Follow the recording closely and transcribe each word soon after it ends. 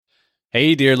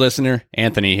Hey, dear listener,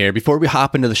 Anthony here. Before we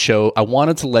hop into the show, I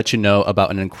wanted to let you know about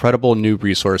an incredible new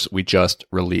resource we just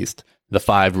released, The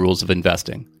 5 Rules of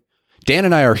Investing. Dan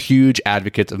and I are huge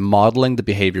advocates of modeling the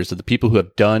behaviors of the people who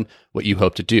have done what you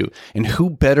hope to do. And who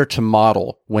better to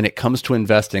model when it comes to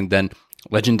investing than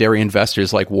legendary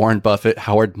investors like Warren Buffett,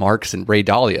 Howard Marks, and Ray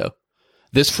Dalio?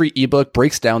 This free ebook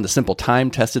breaks down the simple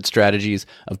time-tested strategies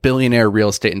of billionaire real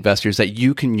estate investors that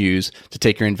you can use to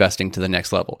take your investing to the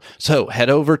next level. So head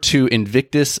over to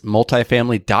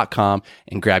invictusmultifamily.com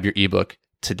and grab your ebook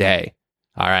today.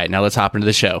 All right, now let's hop into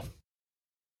the show.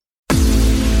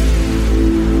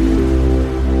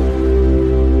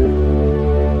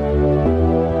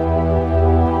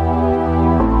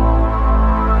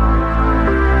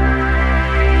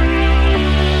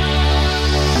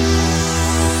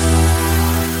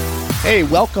 Hey,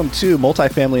 welcome to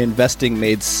Multifamily Investing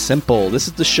Made Simple. This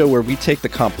is the show where we take the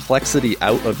complexity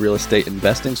out of real estate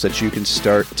investing so that you can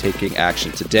start taking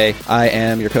action today. I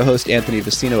am your co-host, Anthony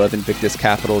Vicino of Invictus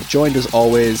Capital, joined as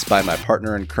always by my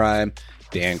partner in crime,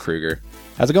 Dan Kruger.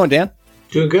 How's it going, Dan?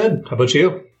 Doing good. How about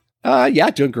you?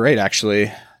 Yeah, doing great,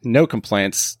 actually. No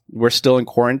complaints. We're still in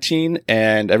quarantine,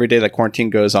 and every day that quarantine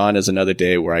goes on is another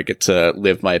day where I get to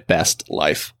live my best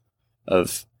life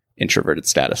of introverted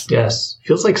status. Yes.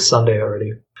 Feels like Sunday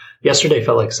already. Yesterday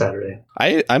felt like Saturday.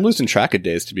 I'm losing track of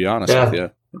days, to be honest with you.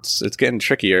 It's getting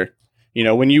trickier. You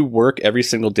know, when you work every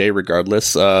single day,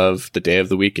 regardless of the day of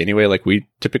the week anyway, like we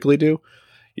typically do,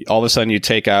 all of a sudden you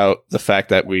take out the fact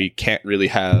that we can't really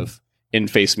have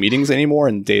in-face meetings anymore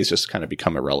and days just kind of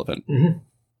become irrelevant. Mm-hmm.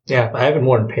 Yeah, I haven't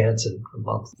worn pants in a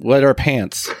month. What are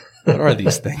pants? What are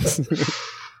these things?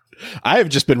 I have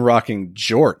just been rocking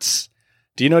jorts.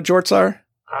 Do you know what jorts are?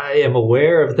 I am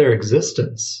aware of their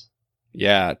existence.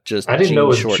 Yeah, just I didn't know it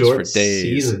was shorts short for days.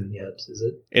 Season yet, is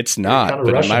it? It's not,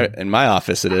 but in my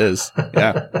office it is.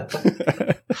 Yeah,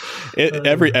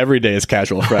 every day is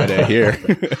Casual Friday here.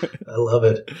 I love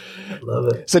it.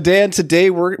 So Dan, today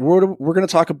we're going to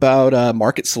talk about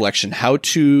market selection, how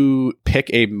to pick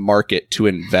a market to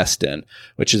invest in,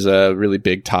 which is a really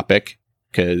big topic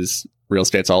because real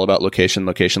estate's all about location.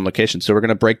 So we're going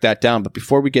to break that down. But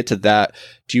before we get to that,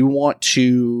 do you want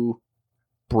to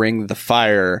bring the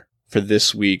fire for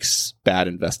this week's bad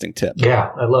investing tip?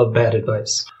 Yeah, I love bad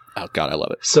advice. Oh, God, I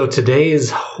love it. So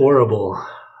today's horrible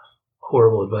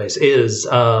advice is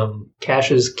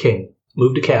cash is king.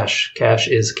 Move to cash. Cash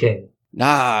is king.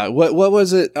 Nah, what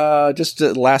was it? Just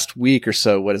last week or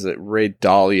so, what is it? Ray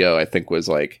Dalio, I think, was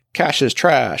like, cash is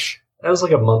trash. That was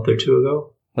like a month or two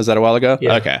ago. Was that a while ago?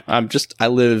 Yeah. Okay. I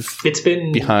live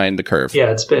behind the curve.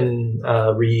 Yeah, it's been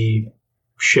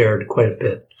re-shared quite a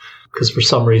bit because for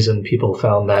some reason people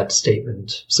found that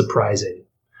statement surprising.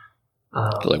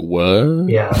 Like, what?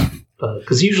 Yeah.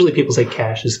 Because usually people say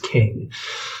cash is king.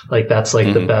 Like, that's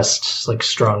like the best, like,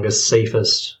 strongest,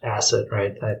 safest asset,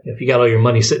 right? If you got all your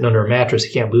money sitting under a mattress,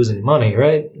 you can't lose any money,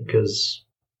 right? Because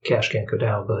cash can't go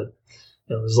down. But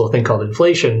there's a little thing called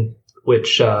inflation,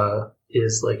 which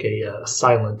is like a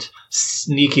silent,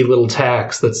 sneaky little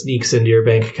tax that sneaks into your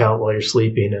bank account while you're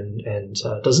sleeping and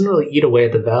doesn't really eat away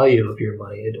at the value of your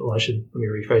money. Let me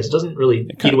rephrase. It doesn't really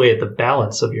eat away at the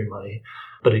balance of your money,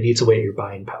 but it eats away at your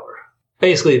buying power.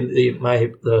 Basically,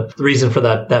 the reason for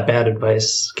that bad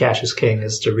advice, cash is king,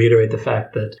 is to reiterate the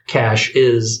fact that cash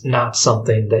is not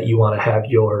something that you want to have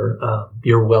your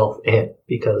wealth in,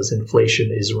 because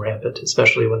inflation is rampant,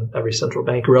 especially when every central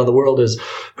bank around the world is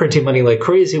printing money like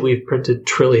crazy. We've printed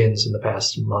trillions in the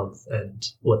past month, and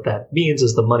what that means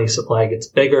is the money supply gets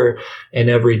bigger,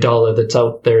 and every dollar that's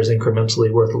out there is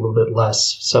incrementally worth a little bit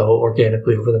less. So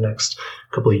organically, over the next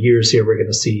couple of years here, we're going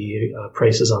to see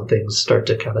prices on things start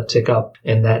to kind of tick up,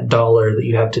 and that dollar that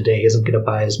you have today isn't going to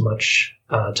buy as much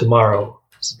tomorrow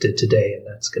as it did today, and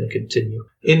that's going to continue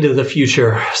into the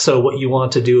future. So what you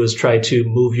want to do is try to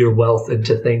move your wealth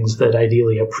into things that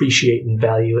ideally appreciate in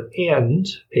value and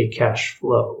pay cash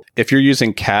flow. If you're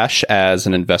using cash as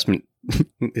an investment,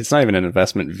 it's not even an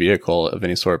investment vehicle of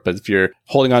any sort, but if you're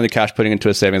holding on to cash, putting into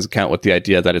a savings account with the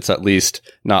idea that it's at least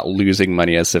not losing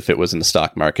money as if it was in the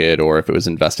stock market or if it was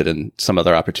invested in some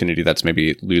other opportunity that's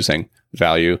maybe losing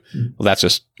value, well, that's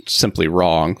just simply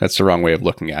wrong. That's the wrong way of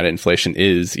looking at it. Inflation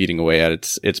is eating away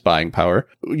at its buying power.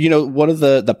 You know, one of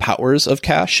the powers of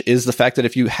cash is the fact that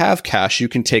if you have cash, you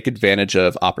can take advantage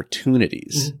of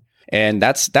opportunities. Mm-hmm. And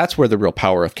that's where the real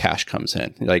power of cash comes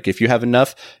in. Like, if you have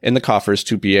enough in the coffers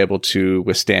to be able to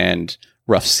withstand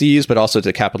rough seas, but also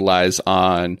to capitalize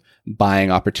on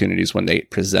buying opportunities when they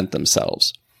present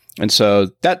themselves. And so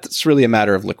that's really a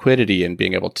matter of liquidity and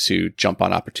being able to jump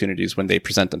on opportunities when they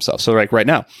present themselves. So like right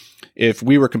now, if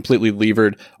we were completely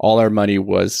levered, all our money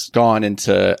was gone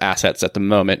into assets at the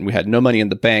moment, and we had no money in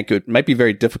the bank, it might be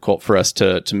very difficult for us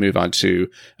to move on to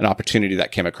an opportunity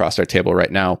that came across our table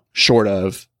right now, short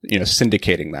of,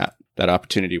 syndicating that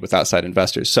opportunity with outside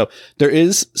investors. So there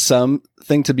is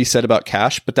something to be said about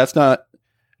cash, but that's not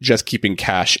just keeping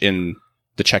cash in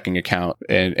the checking account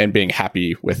and being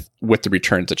happy with the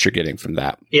returns that you're getting from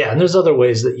that. Yeah, and there's other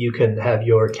ways that you can have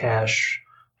your cash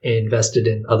invested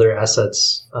in other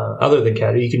assets other than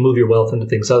cash. You can move your wealth into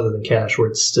things other than cash where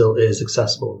it still is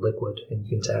accessible and liquid and you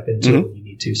can tap into it when you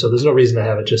need to. So there's no reason to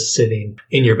have it just sitting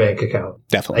in your bank account.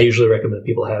 Definitely. I usually recommend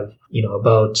people have,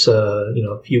 about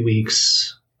a few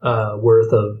weeks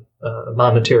worth of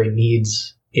monetary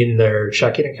needs in their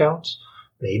checking account,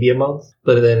 maybe a month.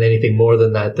 But then anything more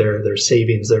than that, their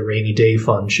savings, their rainy day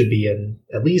fund should be in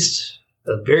at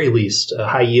the very least, a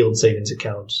high yield savings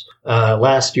account.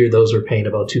 Last year, those were paying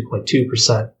about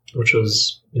 2.2%, which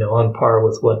was, on par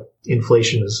with what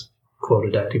inflation is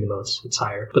quoted at, even though it's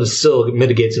higher. But it still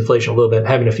mitigates inflation a little bit.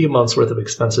 Having a few months worth of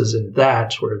expenses in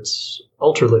that, where it's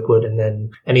ultra liquid, and then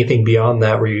anything beyond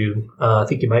that, where you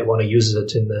think you might want to use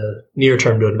it in the near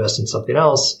term to invest in something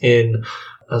else in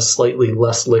a slightly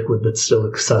less liquid but still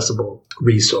accessible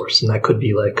resource. And that could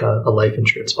be like a life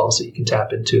insurance policy you can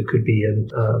tap into. It could be in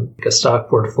like a stock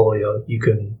portfolio you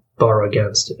can borrow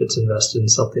against if it's invested in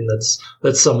something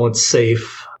that's somewhat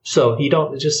safe. So you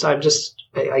don't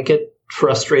I get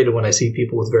frustrated when I see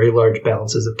people with very large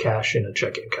balances of cash in a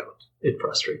checking account. It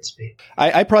frustrates me.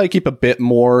 I probably keep a bit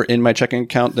more in my checking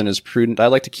account than is prudent. I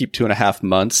like to keep 2.5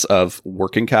 months of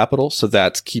working capital. So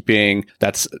that's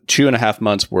 2.5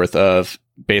 months worth of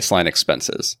baseline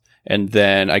expenses. And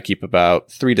then I keep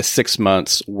about 3 to 6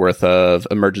 months worth of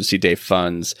emergency day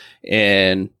funds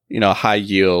in, high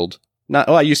yield.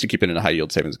 I used to keep it in a high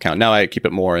yield savings account. Now I keep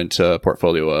it more into a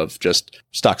portfolio of just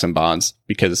stocks and bonds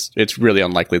because it's really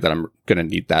unlikely that I'm going to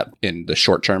need that in the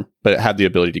short term, but I have the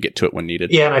ability to get to it when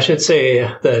needed. Yeah. And I should say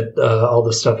that all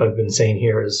the stuff I've been saying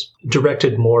here is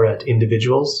directed more at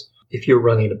individuals. If you're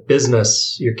running a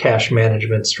business, your cash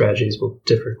management strategies will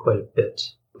differ quite a bit.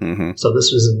 Mm-hmm. So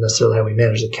this isn't necessarily how we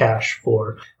manage the cash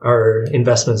for our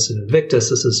investments in Invictus.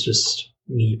 This is just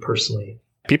me personally.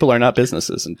 People are not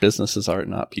businesses and businesses are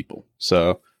not people.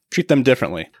 So treat them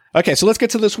differently. Okay, so let's get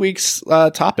to this week's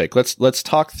topic. Let's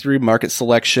talk through market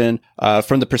selection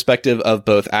from the perspective of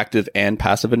both active and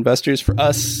passive investors. For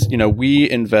us, we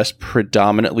invest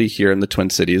predominantly here in the Twin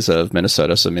Cities of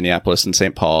Minnesota, so Minneapolis and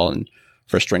St. Paul and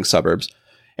first-ring suburbs.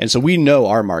 And so we know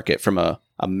our market from a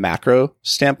macro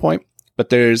standpoint, but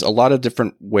there's a lot of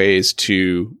different ways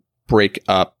to break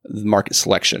up the market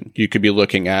selection. You could be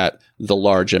looking at the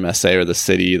large MSA or the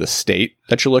city, the state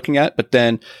that you're looking at, but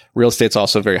then real estate's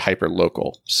also very hyper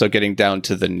local. So getting down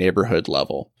to the neighborhood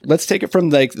level. Let's take it from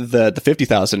like the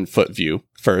 50,000 foot view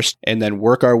first, and then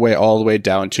work our way all the way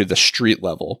down to the street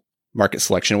level market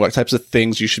selection, what types of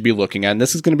things you should be looking at. And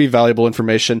this is going to be valuable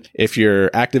information if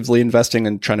you're actively investing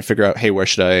and trying to figure out, hey, where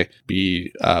should I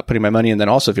be putting my money? And then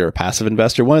also if you're a passive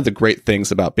investor, one of the great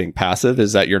things about being passive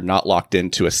is that you're not locked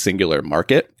into a singular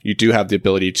market. You do have the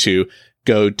ability to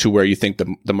go to where you think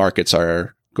the markets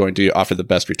are going to offer the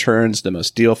best returns, the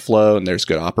most deal flow, and there's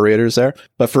good operators there.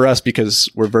 But for us, because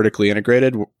we're vertically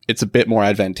integrated, it's a bit more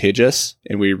advantageous,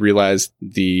 and we realize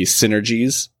the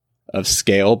synergies of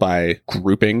scale by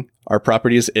grouping our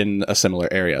properties in a similar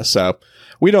area. So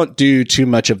we don't do too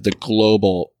much of the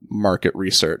global market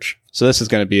research. So this is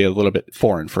going to be a little bit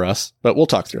foreign for us, but we'll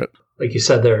talk through it. Like you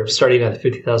said there, starting at the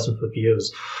 50,000 foot view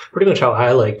is pretty much how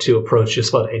I like to approach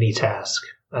just about any task.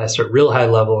 I start real high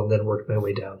level and then work my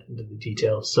way down into the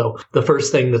details. So the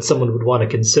first thing that someone would want to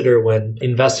consider when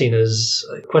investing is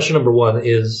question number one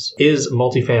is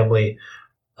multifamily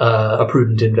a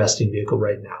prudent investing vehicle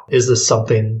right now? Is this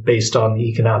something based on the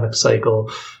economic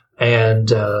cycle and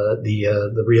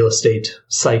the real estate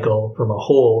cycle from a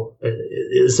whole?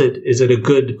 Is it a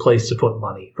good place to put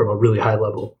money from a really high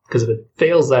level? Because if it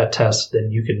fails that test,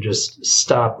 then you can just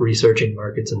stop researching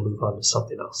markets and move on to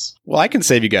something else. Well, I can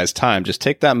save you guys time. Just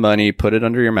take that money, put it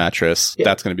under your mattress. Yeah.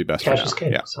 That's going to be best. Cash is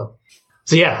king. Yeah. So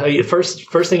yeah,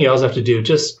 first thing you always have to do,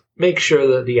 just make sure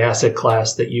that the asset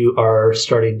class that you are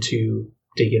starting to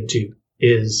dig into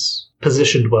is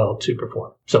positioned well to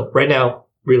perform. So right now,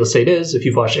 real estate is, if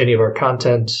you've watched any of our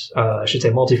content, I should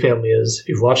say multifamily is, if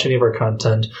you've watched any of our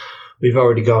content, we've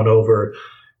already gone over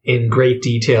in great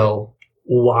detail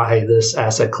why this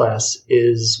asset class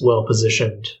is well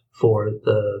positioned for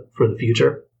the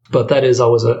future. But that is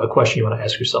always a question you want to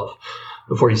ask yourself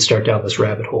before you start down this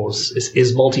rabbit hole.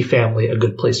 Is multifamily a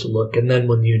good place to look? And then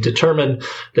when you determine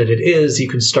that it is, you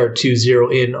can start to zero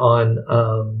in on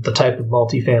the type of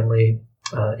multifamily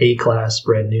A class,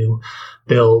 brand new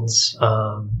builds,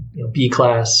 B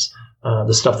class,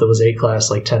 the stuff that was A class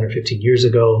like 10 or 15 years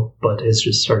ago, but has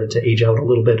just started to age out a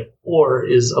little bit or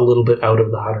is a little bit out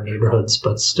of the hotter neighborhoods,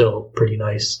 but still pretty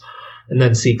nice. And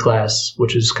then C class,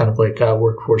 which is kind of like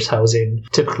workforce housing,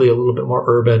 typically a little bit more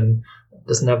urban,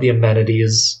 doesn't have the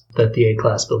amenities that the A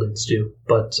class buildings do,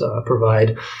 but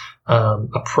provide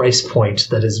a price point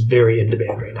that is very in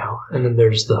demand right now. And then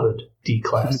there's the hood D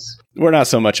class. We're not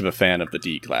so much of a fan of the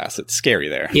D class. It's scary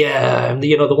there. Yeah, and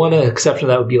the one exception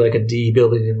to that would be like a D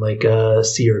building in like a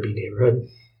C or B neighborhood.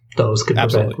 Those could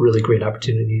provide really great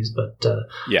opportunities, but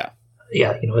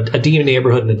a D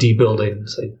neighborhood and a D building,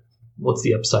 so what's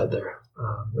the upside there?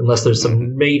 Unless there's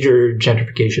some major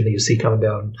gentrification that you see coming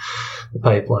down the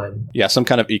pipeline. Yeah, some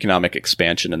kind of economic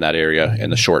expansion in that area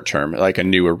in the short term, like a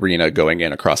new arena going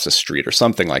in across the street or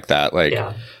something like that.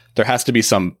 There has to be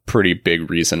some pretty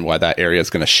big reason why that area is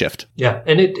going to shift. Yeah,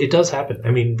 and it does happen. I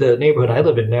mean, the neighborhood I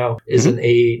live in now is an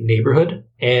A neighborhood,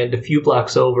 and a few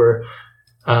blocks over,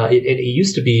 it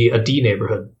used to be a D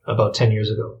neighborhood about 10 years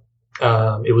ago.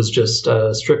 It was just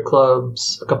strip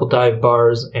clubs, a couple dive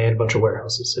bars, and a bunch of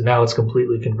warehouses. And now it's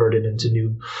completely converted into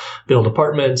new build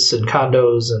apartments and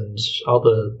condos, and all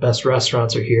the best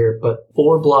restaurants are here. But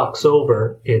 4 blocks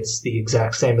over, it's the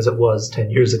exact same as it was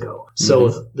 10 years ago. So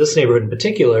with this neighborhood in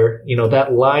particular,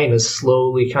 that line is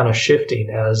slowly kind of shifting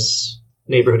as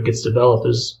neighborhood gets developed.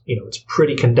 It's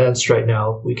pretty condensed right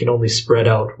now. We can only spread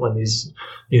out when these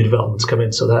new developments come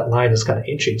in. So that line is kind of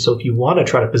inching. So if you want to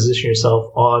try to position yourself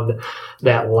on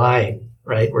that line,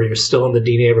 right, where you're still in the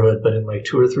D neighborhood, but in like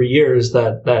 2 or 3 years,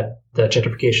 that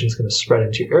gentrification is going to spread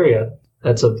into your area,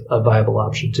 that's a viable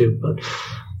option too.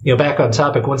 But, back on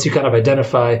topic, once you kind of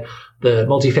identify the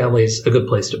multifamily is a good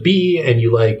place to be, and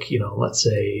you like, let's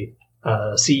say,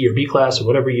 C or B class or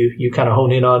whatever you kind of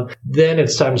hone in on, then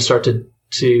it's time to start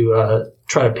to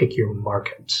try to pick your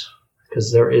market,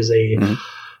 because there is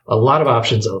a lot of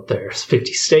options out there. It's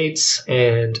 50 states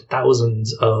and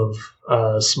thousands of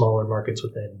smaller markets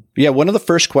within. Yeah, one of the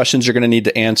first questions you're going to need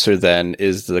to answer then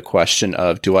is the question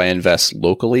of, do I invest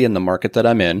locally in the market that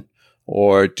I'm in,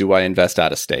 or do I invest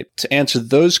out of state? To answer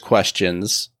those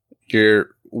questions,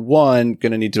 you're going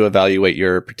to need to evaluate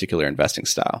your particular investing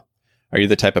style. Are you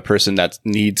the type of person that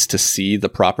needs to see the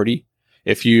property?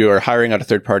 If you are hiring out a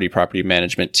third-party property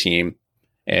management team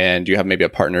and you have maybe a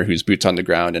partner who's boots on the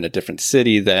ground in a different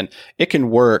city, then it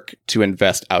can work to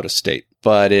invest out of state.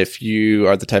 But if you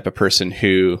are the type of person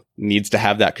who needs to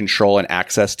have that control and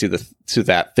access to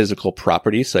that physical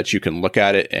property so that you can look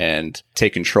at it and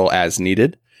take control as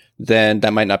needed, then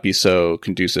that might not be so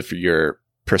conducive for your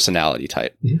personality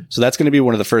type. So that's going to be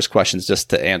one of the first questions just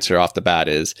to answer off the bat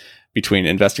is, between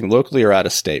investing locally or out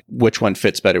of state, which one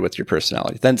fits better with your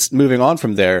personality? Then moving on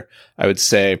from there, I would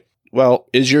say, well,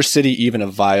 is your city even a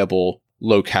viable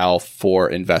locale for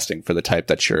investing for the type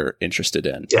that you're interested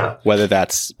in? Yeah. Whether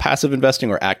that's passive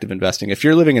investing or active investing. If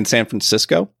you're living in San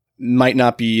Francisco, might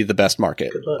not be the best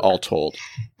market, all told.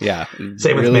 Yeah.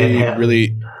 Same with Manhattan.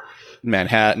 Really,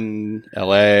 Manhattan,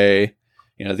 LA.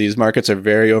 These markets are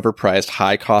very overpriced,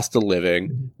 high cost of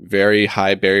living, very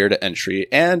high barrier to entry.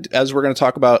 And as we're going to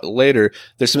talk about later,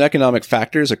 there's some economic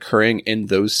factors occurring in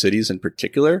those cities in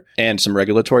particular, and some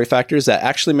regulatory factors that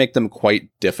actually make them quite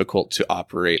difficult to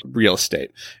operate real estate.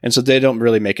 And so they don't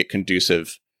really make it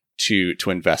conducive to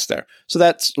invest there. So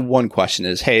that's one question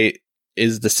is, hey,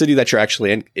 is the city that you're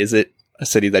actually in, is it a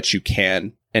city that you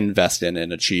can invest in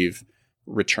and achieve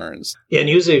returns? Yeah, and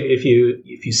usually if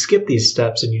you skip these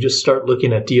steps and you just start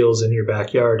looking at deals in your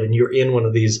backyard and you're in one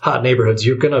of these hot neighborhoods,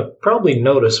 you're going to probably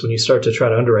notice when you start to try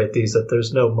to underwrite these that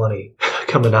there's no money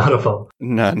coming out of them.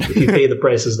 None. If you pay the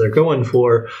prices they're going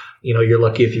for, you're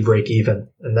lucky if you break even,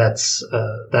 and that's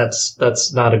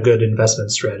not a good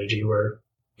investment strategy where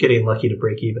getting lucky to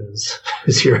break even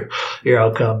is your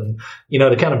outcome. And,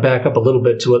 to kind of back up a little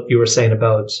bit to what you were saying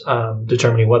about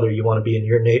determining whether you want to be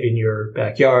in your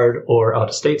backyard or out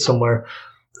of state somewhere,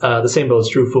 the same goes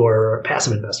true for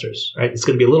passive investors, right? It's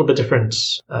going to be a little bit different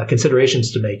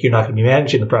considerations to make. You're not going to be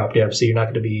managing the property. Obviously, you're not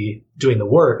going to be doing the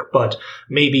work, but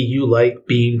maybe you like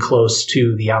being close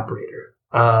to the operator.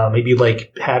 Maybe you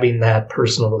like having that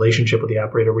personal relationship with the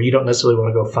operator where you don't necessarily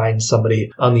want to go find somebody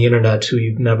on the internet who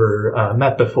you've never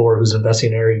met before, who's investing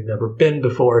in an area you've never been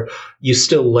before. You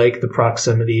still like the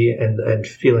proximity and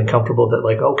feeling comfortable that,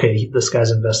 like, okay, this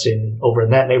guy's investing over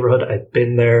in that neighborhood. I've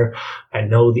been there. I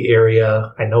know the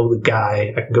area. I know the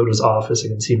guy. I can go to his office. I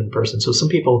can see him in person. So some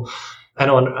people, I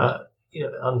know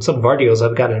on some of our deals,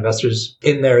 I've got investors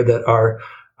in there that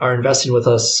are investing with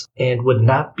us and would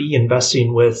not be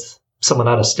investing with someone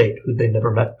out of state who they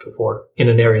never met before in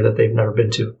an area that they've never been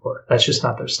to before. That's just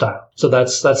not their style. So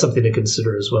that's something to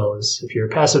consider as well. Is if you're a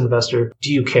passive investor,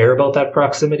 do you care about that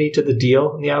proximity to the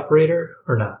deal and the operator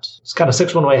or not? It's kind of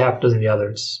 6 one way, half a dozen the other.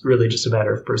 It's really just a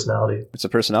matter of personality. It's a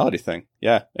personality thing.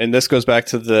 Yeah. And this goes back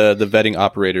to the vetting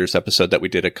operators episode that we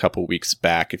did a couple weeks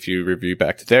back. If you review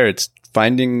back to there, it's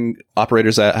finding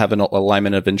operators that have an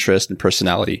alignment of interest and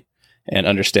personality, and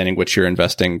understanding what your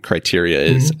investing criteria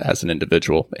is as an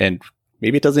individual. And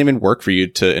maybe it doesn't even work for you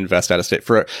to invest out of state.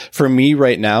 For me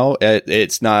right now,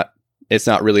 it's not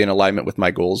really in alignment with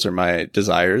my goals or my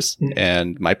desires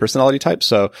and my personality type.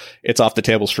 So it's off the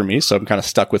tables for me. So I'm kind of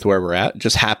stuck with where we're at. It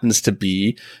just happens to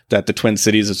be that the Twin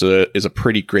Cities is a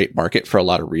pretty great market for a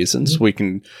lot of reasons. We're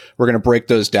going to break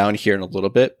those down here in a little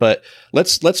bit, but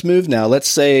let's move now. Let's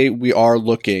say we are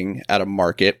looking at a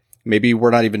market. Maybe we're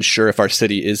not even sure if our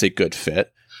city is a good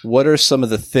fit. What are some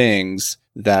of the things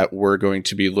that we're going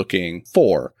to be looking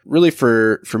for? Really,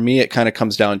 for me, it kind of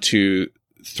comes down to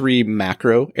 3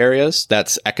 macro areas.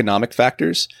 That's economic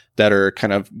factors that are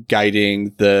kind of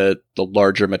guiding the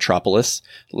larger metropolis.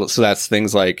 So that's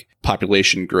things like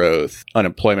population growth,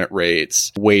 unemployment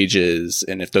rates, wages,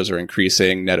 and if those are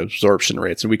increasing, net absorption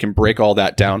rates. And we can break all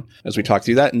that down as we talk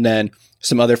through that. And then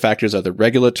some other factors are the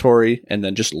regulatory and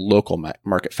then just local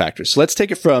market factors. So let's take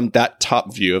it from that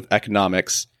top view of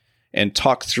economics and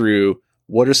talk through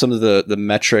what are some of the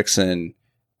metrics and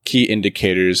key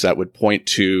indicators that would point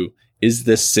to, is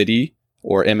this city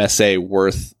or MSA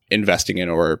worth investing in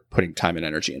or putting time and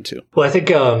energy into? Well, I think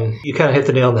you kind of hit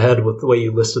the nail on the head with the way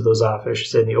you listed those off. I should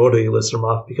say in the order you listed them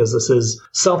off, because this is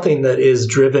something that is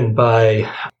driven by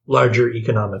larger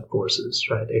economic forces,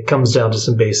 right? It comes down to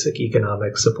some basic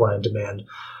economic supply and demand.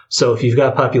 So if you've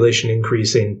got population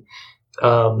increasing,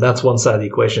 that's one side of the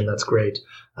equation. That's great.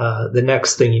 The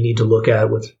next thing you need to look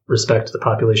at with respect to the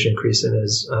population increasing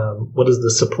is what does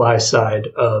the supply side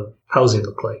of housing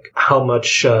look like? How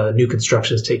much new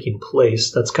construction is taking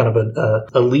place? That's kind of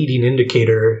a leading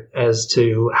indicator as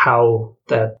to how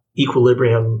that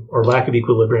equilibrium or lack of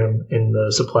equilibrium in the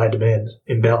supply-demand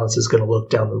imbalance is going to look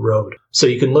down the road. So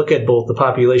you can look at both the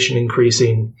population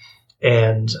increasing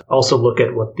and also look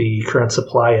at what the current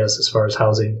supply is as far as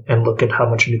housing, and look at how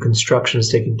much new construction is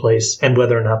taking place and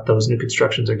whether or not those new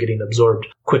constructions are getting absorbed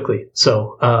quickly.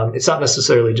 So it's not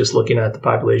necessarily just looking at the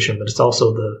population, but it's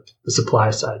also the supply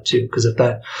side too. Because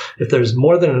if there's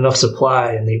more than enough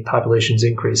supply and the population's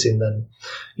increasing, then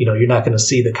you're not going to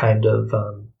see the kind of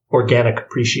organic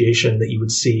appreciation that you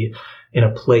would see in a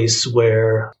place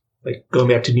where, like going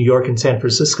back to New York and San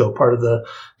Francisco, part of the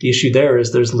issue there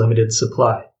is there's limited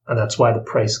supply. And that's why the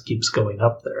price keeps going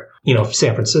up there.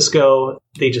 San Francisco,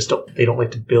 they don't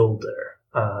like to build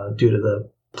there due to the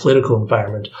political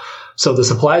environment. So the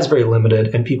supply is very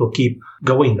limited and people keep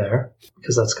going there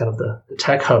because that's kind of the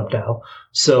tech hub now.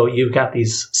 So you've got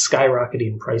these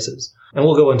skyrocketing prices. And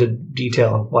we'll go into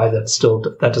detail on why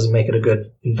that doesn't make it a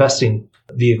good investing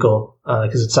vehicle,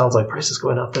 because it sounds like prices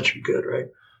going up, that should be good, right?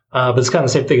 But it's kind of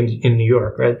the same thing in New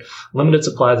York, right? Limited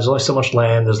supply. There's only so much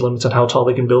land. There's limits on how tall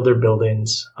they can build their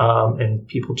buildings. And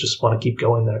people just want to keep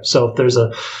going there. So there's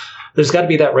got to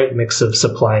be that right mix of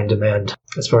supply and demand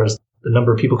as far as the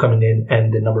number of people coming in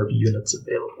and the number of units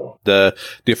available. The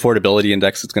affordability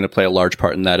index is going to play a large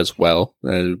part in that as well.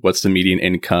 What's the median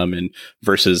income and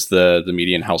versus the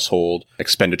median household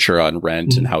expenditure on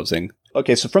rent and housing.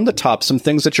 Okay, so from the top, some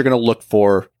things that you're going to look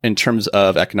for in terms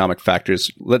of economic factors.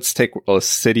 Let's take a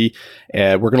city,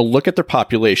 and we're going to look at their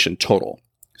population total.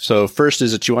 So first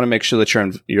is that you want to make sure that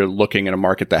you're looking at a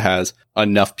market that has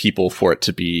enough people for it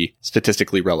to be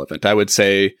statistically relevant. I would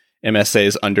say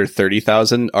MSAs under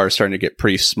 30,000 are starting to get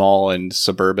pretty small and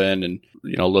suburban and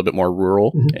a little bit more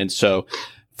rural. Mm-hmm. And so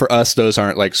for us, those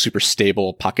aren't like super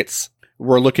stable pockets.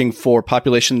 We're looking for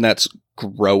population that's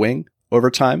growing over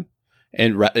time.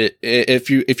 And if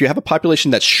you have a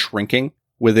population that's shrinking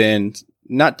within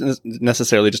not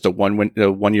necessarily just a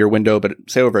 1 year window, but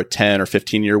say over a 10 or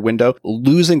 15 year window,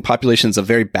 losing population is a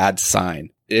very bad sign.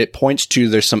 It points to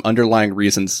there's some underlying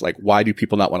reasons, like why do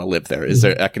people not want to live there? Is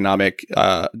there economic,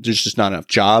 there's just not enough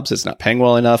jobs. It's not paying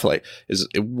well enough. Like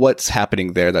what's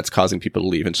happening there that's causing people to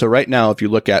leave? And so right now, if you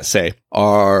look at, say,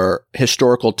 our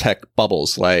historical tech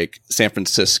bubbles like San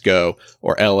Francisco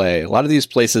or LA, a lot of these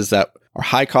places that are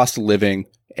high cost of living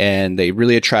and they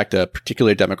really attract a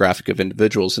particular demographic of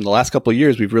individuals. In the last couple of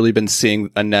years, we've really been seeing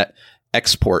a net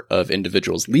export of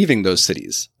individuals leaving those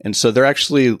cities. And so they're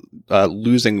actually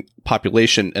losing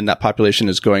population, and that population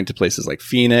is going to places like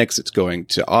Phoenix, it's going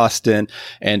to Austin,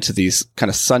 and to these kind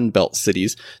of Sunbelt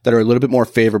cities that are a little bit more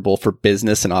favorable for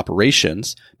business and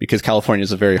operations, because California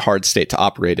is a very hard state to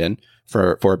operate in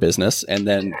for a business. And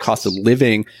then cost of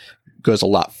living goes a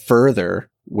lot further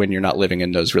when you're not living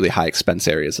in those really high expense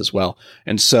areas as well.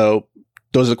 And so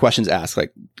those are the questions asked,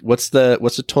 like what's the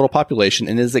total population,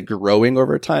 and is it growing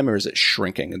over time or is it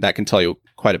shrinking? And that can tell you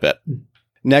quite a bit.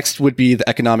 Next would be the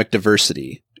economic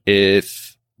diversity.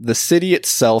 If the city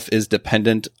itself is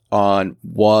dependent on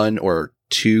one or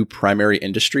two primary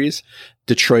industries,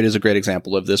 Detroit is a great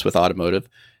example of this with automotive.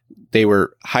 They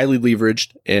were highly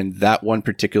leveraged in that one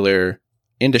particular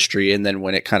industry. And then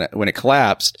when it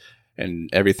collapsed and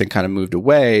everything kind of moved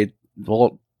away,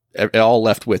 well, it all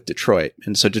left with Detroit.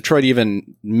 And so Detroit,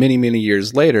 even many, many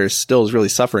years later, still is really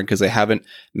suffering because they haven't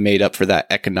made up for that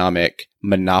economic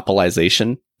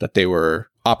monopolization that they were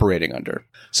operating under.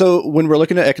 So when we're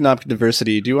looking at economic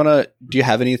diversity, do you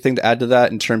have anything to add to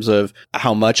that in terms of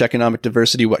how much economic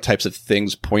diversity, what types of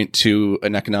things point to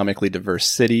an economically diverse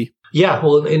city? Yeah,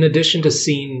 well, in addition to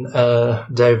seeing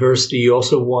diversity, you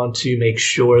also want to make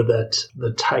sure that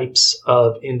the types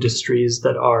of industries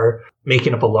that are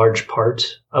making up a large part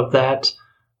of that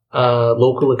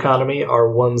local economy are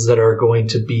ones that are going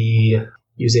to be,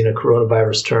 using a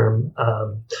coronavirus term,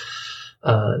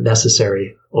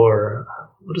 necessary, or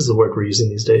what is the word we're using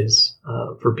these days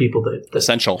for people that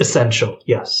essential? Essential,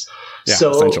 yes. Yeah, so,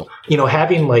 essential.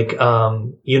 Having like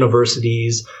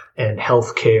universities and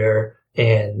healthcare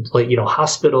and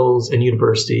hospitals and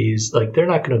universities, like they're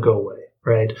not going to go away,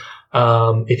 right?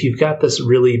 If you've got this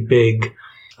really big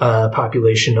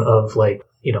population of like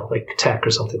tech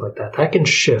or something like that, that can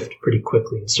shift pretty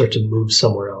quickly and start to move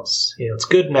somewhere else. It's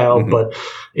good now, but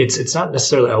it's not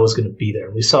necessarily always going to be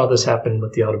there. We saw this happen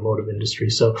with the automotive industry.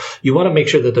 So you want to make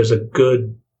sure that there's a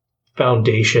good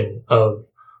foundation of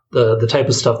the type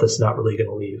of stuff that's not really going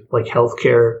to leave, like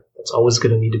healthcare. That's always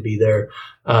going to need to be there.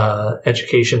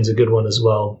 Education's a good one as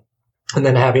well. And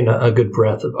then having a good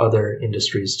breadth of other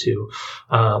industries too.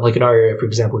 Like in our area, for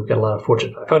example, we've got a lot of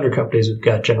Fortune 500 companies. We've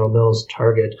got General Mills,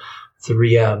 Target,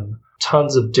 3M,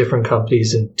 tons of different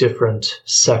companies in different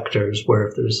sectors where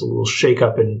if there's a little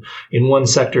shakeup in one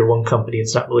sector, one company,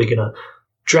 it's not really going to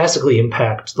drastically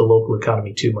impact the local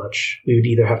economy too much. We would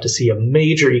either have to see a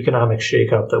major economic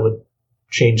shakeup that would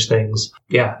change things.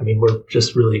 Yeah, I mean, we're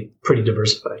just really pretty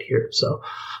diversified here. So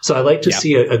I like to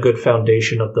see a good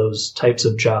foundation of those types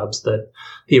of jobs that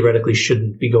theoretically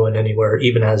shouldn't be going anywhere,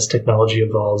 even as technology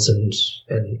evolves and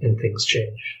things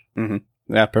change. Mm-hmm.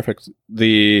 Yeah, perfect.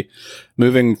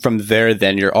 Moving from there,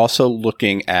 then you're also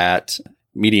looking at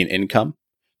median income.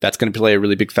 That's going to play a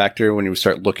really big factor when you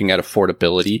start looking at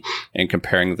affordability and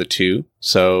comparing the two.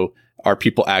 So are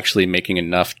people actually making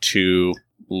enough to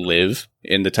live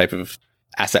in the type of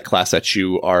asset class that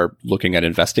you are looking at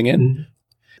investing in? Mm-hmm.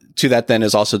 To that then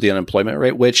is also the unemployment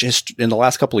rate, which is, in the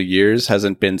last couple of years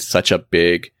hasn't been such a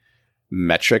big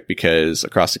metric because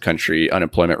across the country,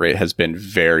 unemployment rate has been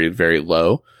very, very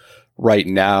low. Right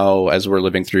now, as we're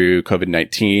living through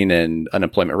COVID-19 and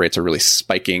unemployment rates are really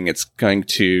spiking, it's going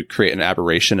to create an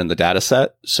aberration in the data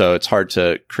set. So it's hard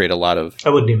to create a lot of... I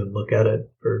wouldn't even look at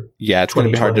it for... Yeah, it's going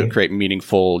to be hard to create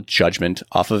meaningful judgment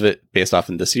off of it based off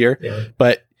in this year. Yeah.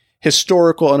 But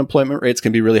historical unemployment rates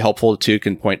can be really helpful too,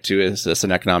 can point to, is this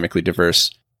an economically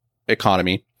diverse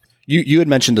economy? You had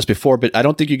mentioned this before, but I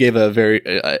don't think you gave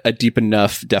a deep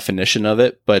enough definition of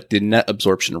it, but the net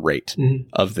absorption rate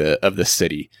of the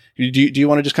city. Do you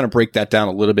want to just kind of break that down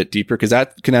a little bit deeper? Because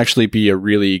that can actually be a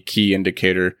really key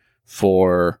indicator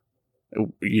for,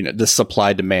 the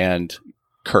supply demand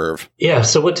curve. Yeah.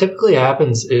 So what typically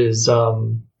happens is,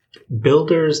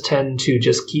 builders tend to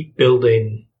just keep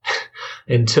building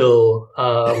until,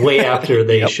 way after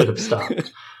they should have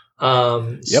stopped.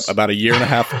 About a year and a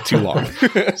half too long.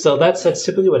 So that's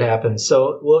typically what happens.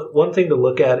 So one thing to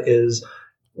look at is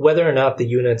whether or not the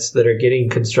units that are getting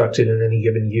constructed in any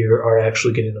given year are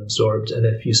actually getting absorbed. And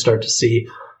if you start to see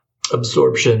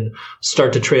absorption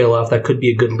start to trail off, that could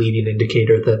be a good leading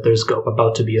indicator that there's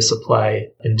about to be a supply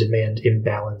and demand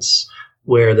imbalance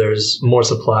where there's more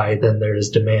supply than there is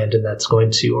demand, and that's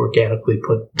going to organically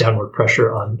put downward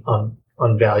pressure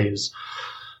on values.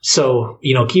 So,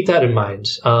 keep that in mind.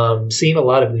 Seeing a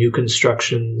lot of new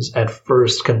constructions at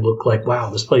first can look like, wow,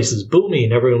 this place is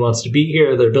booming. Everyone wants to be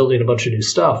here. They're building a bunch of new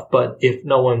stuff. But if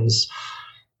no one's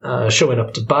showing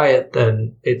up to buy it,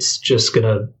 then it's just going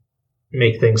to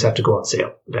make things have to go on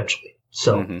sale eventually.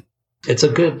 So it's a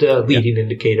good leading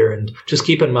indicator. And just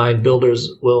keep in mind, builders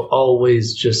will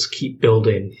always just keep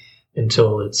building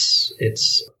until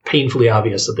it's painfully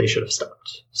obvious that they should have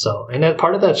stopped. So, and that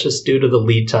part of that's just due to the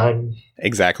lead time.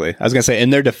 Exactly. I was going to say,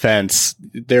 in their defense,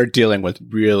 they're dealing with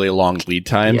really long lead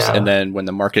times. Yeah. And then when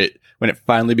it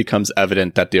finally becomes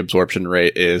evident that the absorption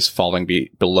rate is falling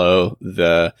below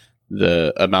the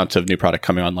the amount of new product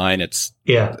coming online,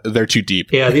 they're too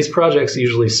deep. Yeah, these projects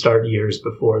usually start years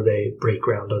before they break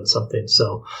ground on something.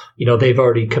 So, they've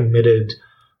already committed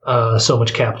so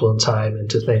much capital and time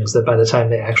into things that by the time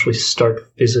they actually start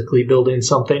physically building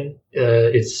something,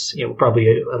 it's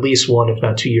probably at least 1, if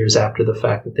not 2 years after the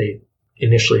fact that they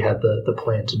initially had the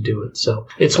plan to do it. So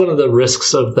it's one of the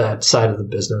risks of that side of the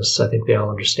business. I think they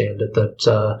all understand it,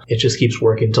 that it just keeps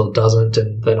working till it doesn't.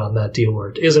 And then on that deal where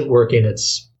it isn't working,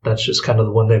 that's just kind of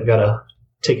the one they've got to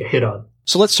take a hit on.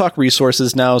 So let's talk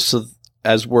resources now. So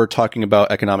as we're talking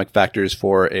about economic factors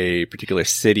for a particular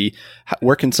city,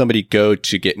 where can somebody go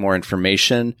to get more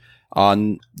information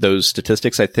on those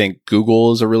statistics? I think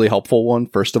Google is a really helpful one,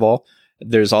 first of all.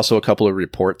 There's also a couple of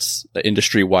reports,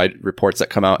 industry-wide reports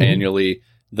that come out annually.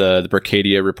 The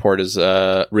Berkadia report is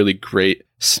a really great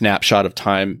snapshot of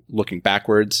time looking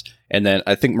backwards. And then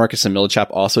I think Marcus and Millichap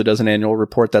also does an annual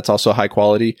report that's also high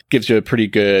quality. Gives you a pretty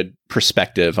good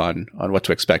perspective on what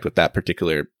to expect with that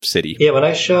particular city. Yeah, when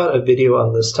I shot a video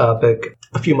on this topic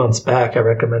a few months back, I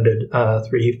recommended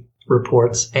 3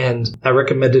 reports, and I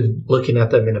recommended looking at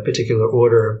them in a particular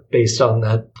order based on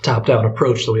that top-down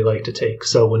approach that we like to take.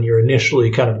 So when you're initially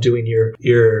kind of doing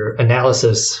your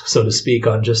analysis, so to speak,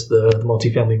 on just the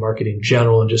multifamily market in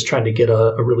general and just trying to get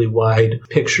a really wide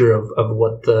picture of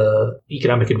what the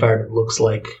economic environment looks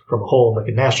like from a whole, like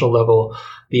a national level,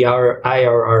 the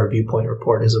IRR Viewpoint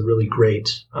report is a really great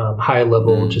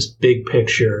high-level, just big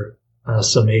picture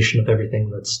summation of everything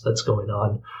that's going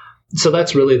on. So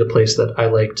that's really the place that I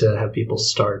like to have people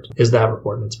start, is that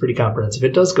report. And it's pretty comprehensive.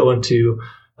 It does go into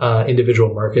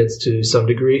individual markets to some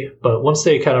degree, but once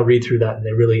they kind of read through that and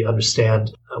they really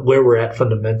understand where we're at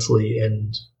fundamentally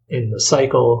in the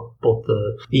cycle, both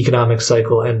the economic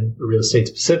cycle and the real estate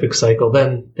specific cycle,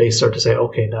 then they start to say,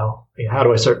 okay, now how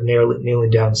do I start nailing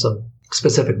down some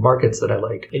specific markets that I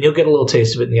like? And you'll get a little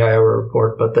taste of it in the IRA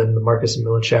report, but then the Marcus and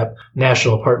Millichap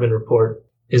National Apartment Report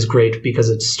is great because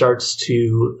it starts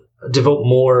to devote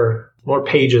more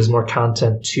pages, more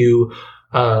content to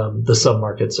the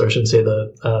submarkets, or I shouldn't say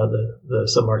the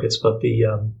submarkets, but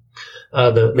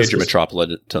the major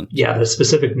metropolitan. Yeah, the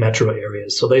specific metro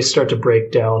areas. So they start to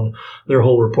break down their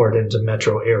whole report into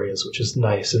metro areas, which is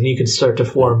nice, and you can start to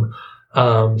form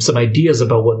some ideas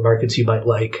about what markets you might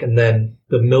like. And then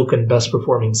the Milken Best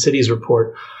Performing Cities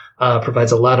report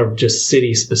provides a lot of just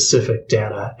city-specific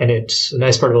data, and the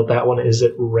nice part about that one is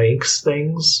it ranks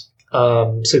things.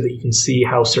 So that you can see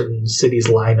how certain cities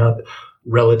line up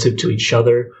relative to each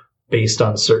other based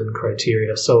on certain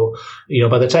criteria. So,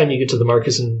 by the time you get to the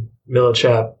Marcus and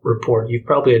Millichap report, you've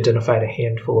probably identified a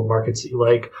handful of markets that you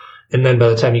like. And then by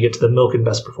the time you get to the Milken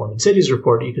Best Performing Cities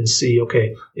report, you can see,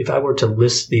 okay, if I were to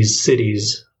list these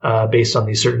cities based on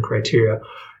these certain criteria,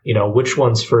 which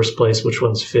one's first place, which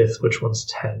one's fifth, which one's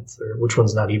 10th, or which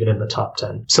one's not even in the top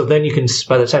 10. So then you can,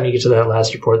 by the time you get to that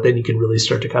last report, then you can really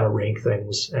start to kind of rank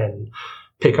things and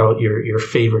pick out your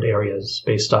favorite areas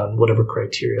based on whatever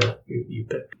criteria you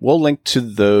pick. We'll link to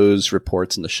those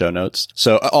reports in the show notes.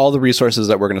 So all the resources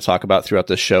that we're going to talk about throughout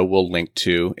the show, we'll link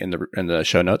to in the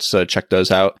show notes. So check those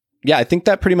out. Yeah, I think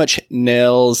that pretty much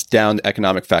nails down the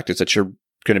economic factors that you're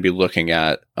going to be looking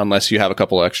at, unless you have a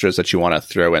couple extras that you want to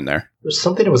throw in there. There's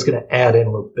something I was going to add in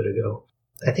a little bit ago.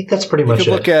 I think that's pretty much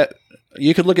it.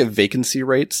 You could look at vacancy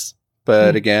rates,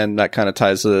 but again, that kind of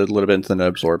ties a little bit into the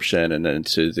absorption and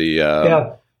into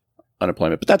the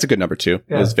unemployment. But that's a good number too,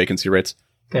 is vacancy rates.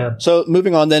 Yeah. So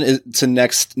moving on then to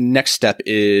next step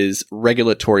is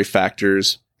regulatory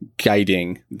factors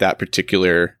guiding that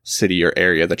particular city or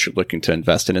area that you're looking to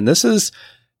invest in. And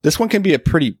this one can be a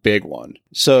pretty big one.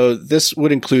 So this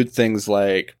would include things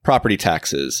like property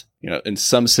taxes. In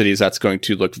some cities, that's going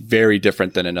to look very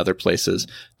different than in other places.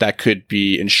 That could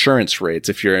be insurance rates.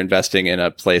 If you're investing in a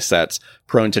place that's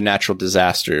prone to natural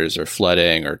disasters or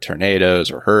flooding or tornadoes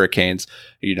or hurricanes,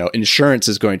 insurance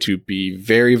is going to be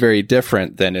very, very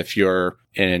different than if you're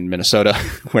in Minnesota,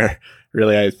 where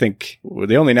really, I think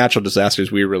the only natural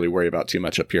disasters we really worry about too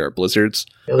much up here are blizzards.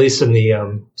 At least in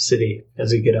the city,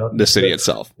 as you get out. The city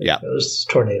itself, yeah. There's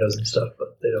tornadoes and stuff,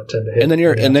 but they don't tend to hit.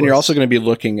 And then you're also going to be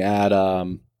looking at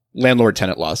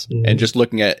landlord-tenant laws and just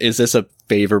looking at, is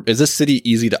this city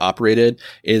easy to operate in?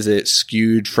 Is it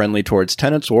skewed friendly towards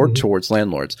tenants or towards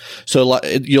landlords? So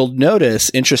you'll notice,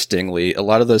 interestingly, a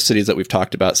lot of those cities that we've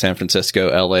talked about, San Francisco,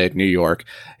 LA, New York,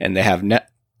 and they have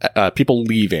people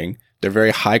leaving. They're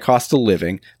very high cost of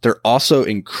living. They're also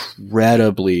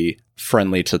incredibly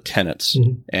friendly to tenants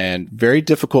and very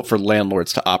difficult for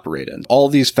landlords to operate in. All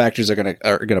these factors are going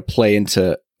to play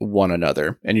into one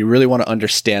another, and you really want to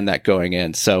understand that going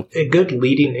in. So a good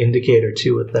leading indicator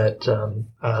too with that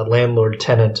landlord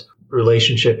tenant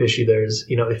relationship issue there is,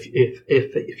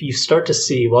 if you start to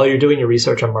see, while you're doing your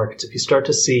research on markets, if you start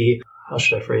to see, how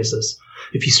should I phrase this?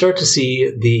 If you start to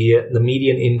see the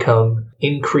median income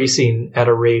increasing at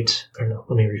a rate, or no,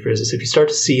 let me rephrase this. If you start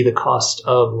to see the cost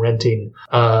of renting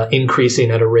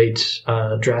increasing at a rate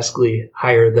drastically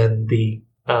higher than the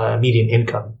median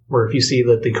income, or if you see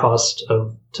that the cost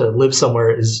to live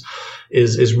somewhere is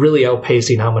really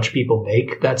outpacing how much people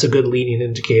make, that's a good leading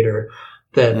indicator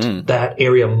that that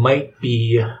area might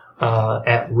be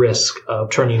at risk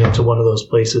of turning into one of those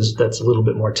places that's a little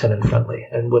bit more tenant friendly.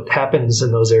 And what happens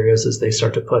in those areas is they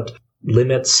start to put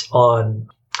limits on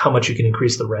how much you can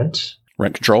increase the rent.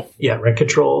 Rent control. Yeah, rent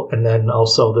control. And then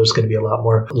also there's going to be a lot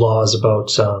more laws about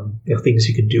things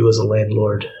you can do as a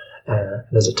landlord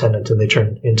and as a tenant, and they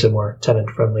turn into more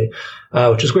tenant friendly,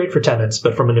 which is great for tenants.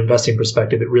 But from an investing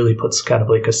perspective, it really puts kind of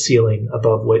like a ceiling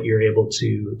above what you're able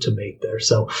to make there.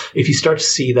 So if you start to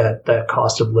see that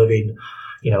cost of living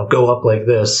go up like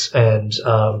this, and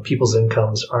people's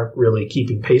incomes aren't really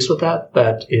keeping pace with that,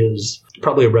 that is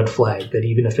probably a red flag that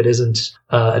even if it isn't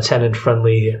a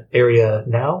tenant-friendly area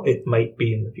now, it might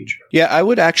be in the future. Yeah, I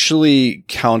would actually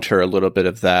counter a little bit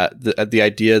of that. The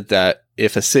idea that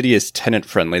if a city is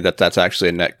tenant-friendly, that's actually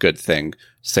a net good thing,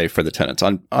 say, for the tenants.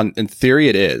 In theory,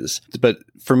 it is. But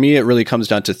for me, it really comes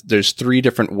down to there's 3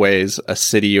 different ways a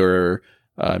city or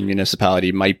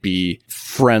municipality might be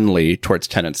friendly towards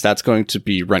tenants. That's going to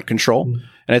be rent control. Mm-hmm.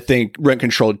 And I think rent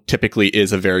control typically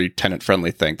is a very tenant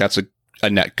friendly thing. That's a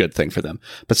net good thing for them.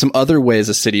 But some other ways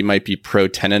a city might be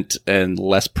pro-tenant and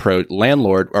less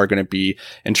pro-landlord are going to be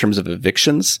in terms of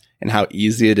evictions and how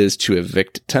easy it is to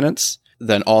evict tenants.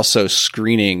 Then also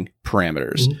screening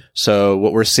parameters. Mm-hmm. So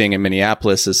what we're seeing in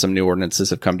Minneapolis is some new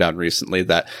ordinances have come down recently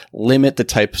that limit the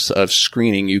types of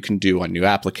screening you can do on new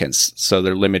applicants. So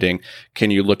they're limiting,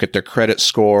 can you look at their credit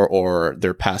score or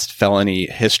their past felony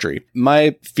history?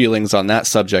 My feelings on that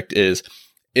subject is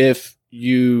if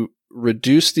you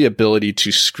reduce the ability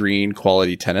to screen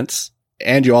quality tenants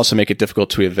and you also make it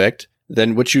difficult to evict,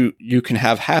 then what you can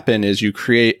have happen is you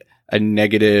create a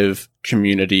negative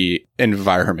community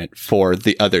environment for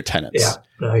the other tenants. Yeah,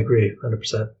 no, I agree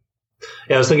 100%.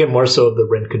 Yeah, I was thinking more so of the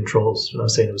rent controls when I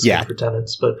was saying it was good for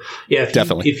tenants. But yeah,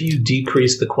 if you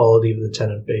decrease the quality of the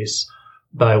tenant base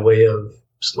by way of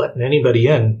just letting anybody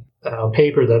in, on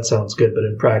paper that sounds good, but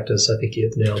in practice, I think you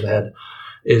hit the nail on the head,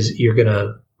 is you're going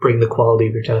to bring the quality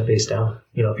of your tenant base down.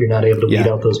 If you're not able to weed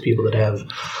out those people that have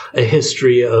a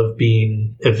history of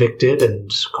being evicted and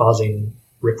causing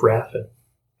riffraff and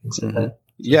things like that.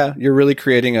 Yeah, you're really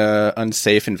creating a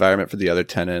unsafe environment for the other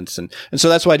tenants. And so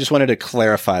that's why I just wanted to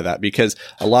clarify that, because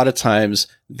a lot of times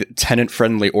the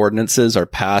tenant-friendly ordinances are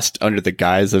passed under the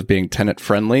guise of being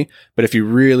tenant-friendly. But if you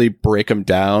really break them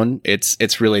down,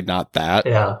 it's really not that.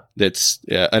 Yeah.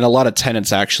 And a lot of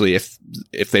tenants actually,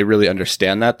 if they really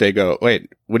understand that, they go,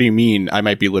 wait, what do you mean I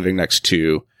might be living next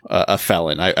to a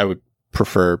felon? I would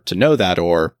prefer to know that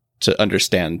or to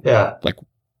understand like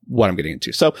what I'm getting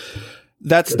into. So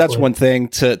that's one thing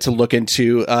to look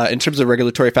into. In terms of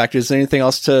regulatory factors, is there anything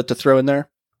else to throw in there?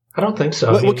 I don't think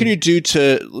so. What can you do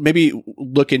to maybe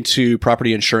look into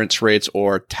property insurance rates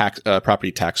or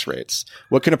property tax rates?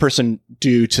 What can a person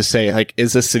do to say, like,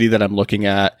 is this city that I'm looking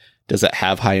at, does it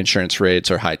have high insurance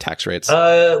rates or high tax rates?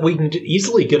 We can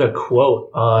easily get a quote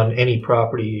on any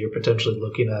property you're potentially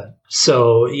looking at.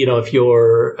 So, if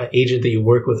your agent that you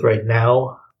work with right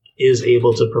now is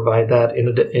able to provide that in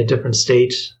a different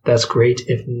state, that's great.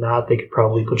 If not, they could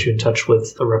probably put you in touch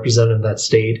with a representative in that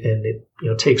state, and it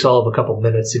takes all of a couple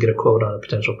minutes to get a quote on a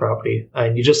potential property.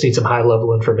 And you just need some high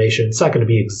level information. It's not going to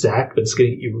be exact, but it's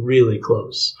going to get you really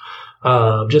close.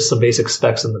 Just some basic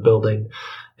specs in the building,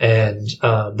 and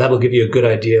that'll give you a good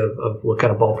idea of what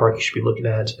kind of ballpark you should be looking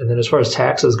at. And then as far as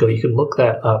taxes go, you can look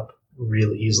that up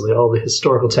really easily. All the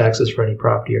historical taxes for any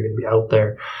property are going to be out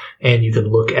there, and you can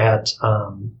look at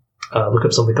look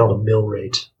up something called a mill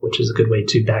rate, which is a good way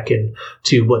to back in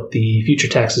to what the future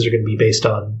taxes are going to be based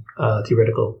on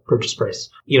theoretical purchase price.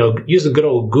 Using good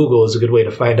old Google is a good way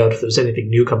to find out if there's anything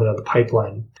new coming out of the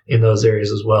pipeline in those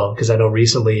areas as well. Because I know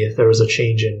recently there was a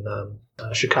change in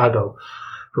Chicago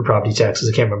for property taxes.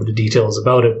 I can't remember the details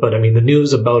about it, but I mean, the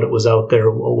news about it was out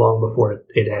there long before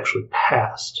it actually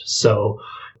passed. So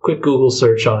quick Google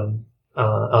search on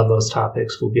those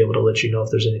topics will be able to let you know if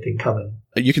there's anything coming.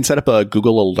 You can set up a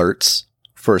Google Alerts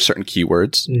for certain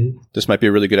keywords. Mm-hmm. This might be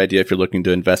a really good idea if you're looking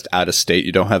to invest out of state.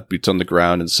 You don't have boots on the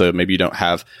ground, and so maybe you don't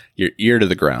have your ear to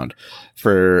the ground.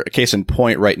 For a case in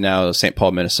point right now, St.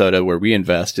 Paul, Minnesota, where we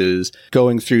invest, is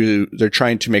going through, they're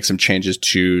trying to make some changes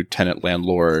to tenant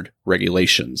landlord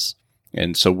regulations.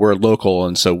 And so we're local,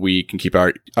 and so we can keep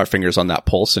our fingers on that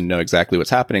pulse and know exactly what's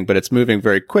happening, but it's moving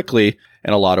very quickly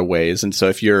in a lot of ways. And so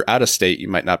if you're out of state, you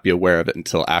might not be aware of it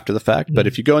until after the fact. Mm-hmm. But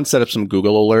if you go and set up some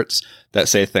Google alerts that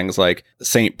say things like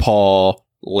St. Paul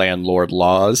landlord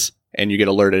laws, and you get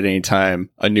alerted anytime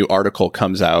a new article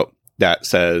comes out that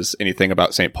says anything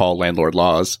about St. Paul landlord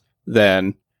laws,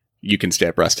 then you can stay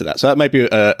abreast to that. So that might be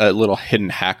a little hidden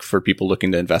hack for people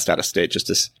looking to invest out of state,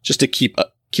 just to keep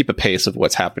a pace of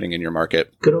what's happening in your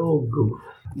market. Good old Google.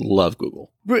 Love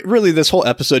Google. Really, this whole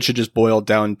episode should just boil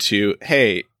down to,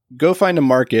 hey, go find a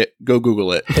market, go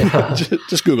Google it. Yeah.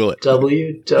 just Google it.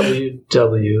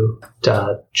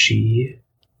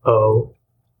 www.google.com.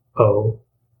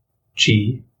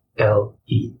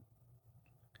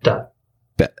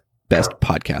 Best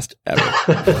podcast ever.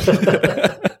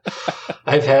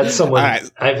 I've had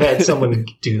someone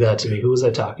do that to me. Who was I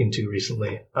talking to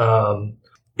recently?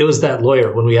 It was that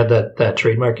lawyer when we had that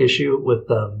trademark issue with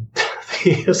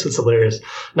this was hilarious.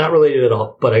 Not related at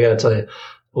all, but I got to tell you,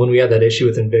 when we had that issue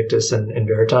with Invictus and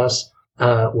Veritas,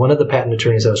 one of the patent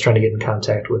attorneys I was trying to get in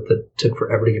contact with that took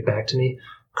forever to get back to me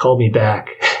called me back.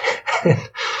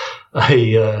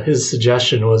 His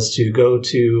suggestion was to go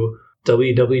to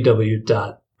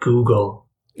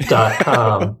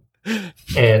www.google.com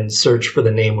and search for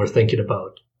the name we're thinking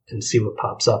about and see what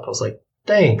pops up. I was like,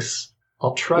 thanks.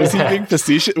 I'll try that. Was he being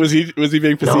facetious? Was he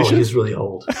being facetious? No, he's really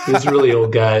old. He's a really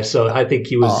old guy. So I think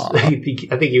he was, I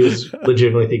think he was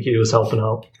legitimately thinking he was helping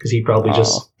out because he probably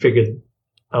just figured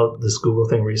out this Google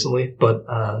thing recently. But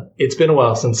it's been a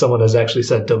while since someone has actually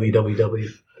said www.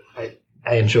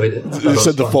 I enjoyed it. You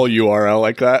said the full URL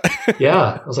like that?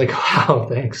 Yeah. I was like, wow,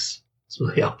 thanks. It's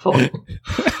really helpful.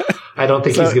 I don't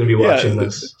think he's going to be watching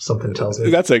this. Something tells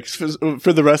me. That's like,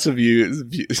 for the rest of you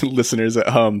listeners at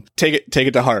home, take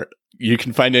it to heart. You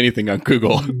can find anything on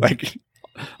Google. Like,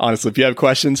 honestly, if you have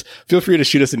questions, feel free to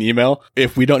shoot us an email.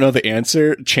 If we don't know the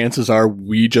answer, chances are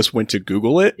we just went to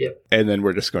Google it, and then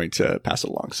we're just going to pass it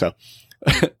along. So,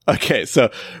 okay. So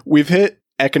we've hit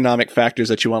economic factors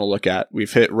that you want to look at.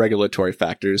 We've hit regulatory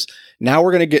factors. Now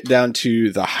we're going to get down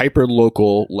to the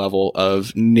hyper-local level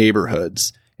of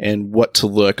neighborhoods and what to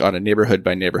look on a neighborhood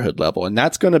by neighborhood level. And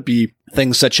that's going to be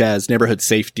things such as neighborhood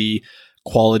safety,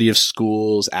 quality of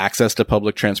schools, access to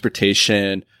public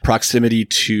transportation, proximity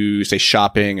to, say,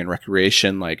 shopping and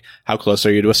recreation. Like, how close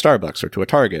are you to a Starbucks or to a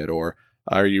Target, or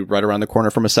are you right around the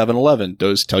corner from a 7-Eleven?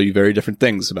 Those tell you very different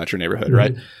things about your neighborhood,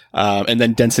 right? And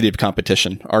then density of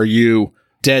competition. Are you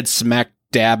dead smack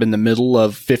dab in the middle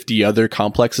of 50 other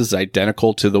complexes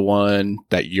identical to the one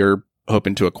that you're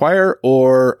hoping to acquire,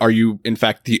 or are you, in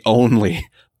fact, the only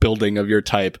building of your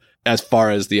type as far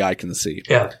as the eye can see?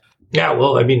 Yeah.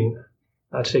 Well, I mean,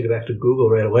 not to take it back to Google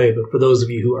right away, but for those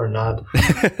of you who are not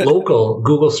local,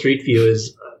 Google Street View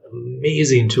is an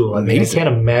amazing tool. I mean, I can't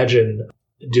imagine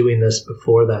doing this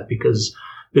before that, because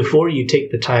before you take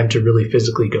the time to really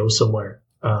physically go somewhere,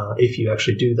 if you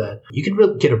actually do that, you can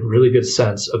really get a really good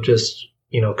sense of just,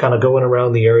 kind of going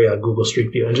around the area on Google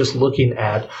Street View and just looking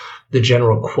at the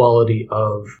general quality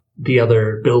of the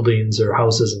other buildings or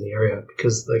houses in the area,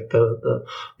 because like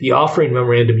the offering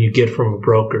memorandum you get from a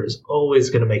broker is always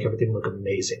going to make everything look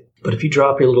amazing. But if you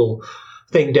drop your little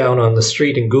thing down on the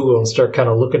street in Google and start kind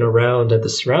of looking around at the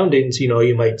surroundings,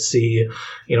 you might see,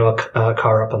 a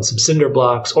car up on some cinder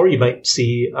blocks, or you might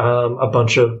see a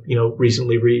bunch of,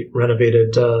 recently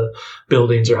renovated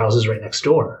buildings or houses right next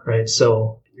door, right?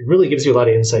 So it really gives you a lot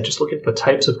of insight. Just look at the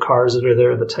types of cars that are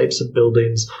there, the types of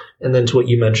buildings, and then to what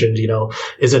you mentioned,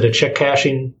 is it a check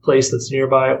cashing place that's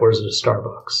nearby, or is it a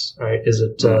Starbucks, right? Is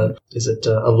it a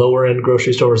lower end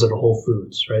grocery store, or is it a Whole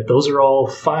Foods, right? Those are all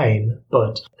fine,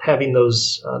 but having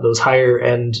those higher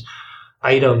end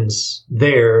items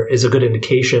there is a good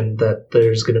indication that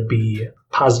there's going to be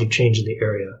positive change in the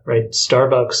area, right?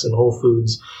 Starbucks and Whole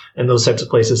Foods and those types of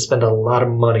places spend a lot of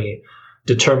money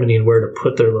determining where to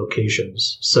put their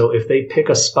locations. So if they pick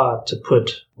a spot to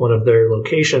put one of their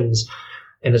locations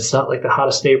and it's not like the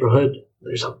hottest neighborhood,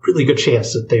 there's a really good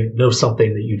chance that they know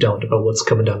something that you don't about what's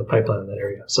coming down the pipeline in that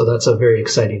area. So that's a very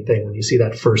exciting thing when you see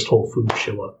that first Whole Foods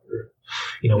show up, or,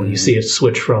 when you see it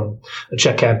switch from a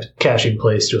check cashing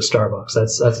place to a Starbucks.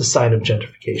 That's a sign of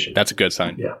gentrification. That's a good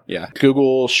sign. Yeah.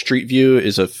 Google Street View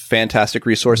is a fantastic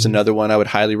resource. Another one I would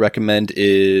highly recommend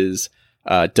is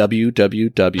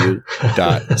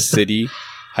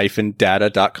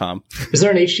www.city-data.com. Is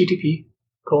there an HTTP ?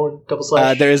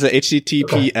 There is a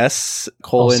HTTPS :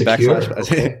 //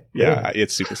 Okay. Yeah,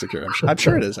 it's super secure. I'm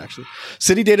sure it is, actually.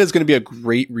 City Data is going to be a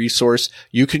great resource.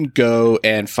 You can go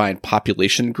and find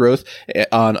population growth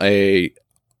on a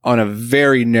on a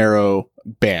very narrow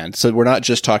band. So we're not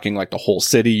just talking like the whole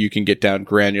city. You can get down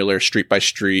granular street by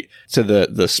street to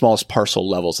the smallest parcel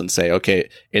levels and say, okay,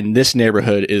 in this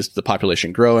neighborhood, is the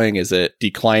population growing? Is it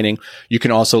declining? You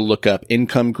can also look up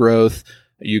income growth.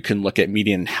 You can look at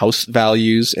median house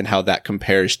values and how that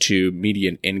compares to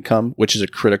median income, which is a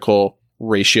critical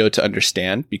ratio to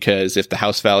understand, because if the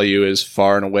house value is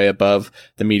far and away above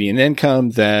the median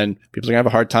income, then people are gonna have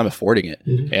a hard time affording it.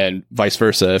 Mm-hmm. And vice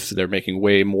versa. If they're making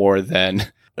way more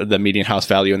than the median house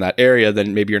value in that area,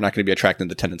 then maybe you're not going to be attracting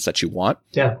the tenants that you want.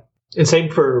 Yeah. And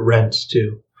same for rent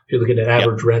too. If you're looking at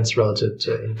average rents relative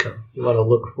to income, you want to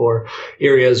look for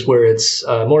areas where it's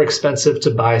more expensive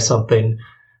to buy something.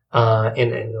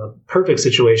 And a perfect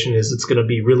situation is it's going to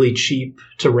be really cheap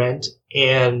to rent,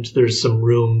 and there's some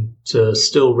room to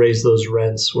still raise those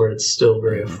rents where it's still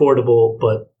very affordable,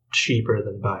 but cheaper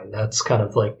than buying. That's kind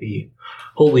of like the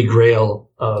holy grail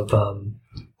of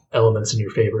elements in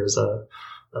your favor as a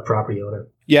property owner.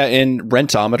 Yeah, and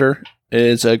Rentometer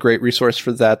is a great resource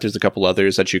for that. There's a couple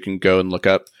others that you can go and look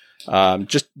up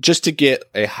just to get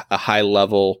a high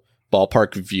level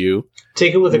ballpark view.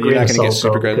 Take it with a grain of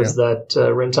salt, because that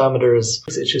Rentometer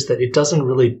it's just that it doesn't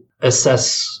really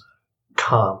assess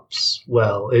comps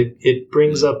well. It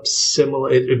brings up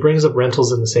it brings up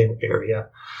rentals in the same area.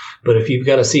 But if you've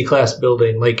got a C-class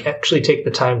building, like actually take the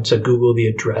time to Google the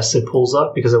address it pulls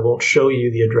up, because it won't show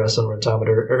you the address on Rentometer,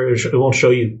 or it won't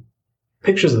show you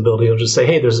pictures of the building. It'll just say,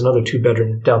 hey, there's another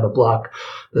 2-bedroom down the block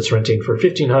that's renting for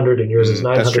 $1,500 and yours is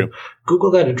 $900. Google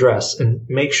that address and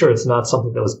make sure it's not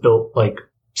something that was built like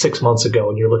 6 months ago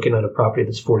and you're looking at a property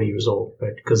that's 40 years old,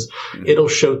 right? Because it'll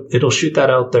shoot that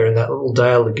out there, and that little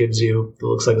dial it gives you that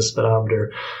looks like a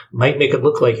speedometer might make it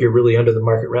look like you're really under the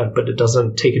market rent, but it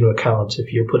doesn't take into account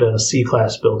if you put in a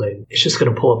C-class building, it's just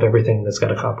going to pull up everything that's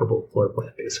got a comparable floor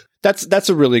plan base. That's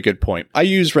a really good point. I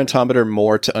use Rentometer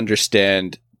more to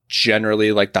understand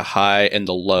generally like the high and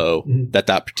the low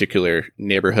that particular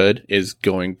neighborhood is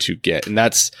going to get. And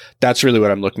that's really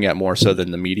what I'm looking at more so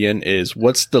than the median, is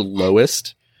what's the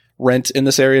lowest rent in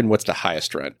this area and what's the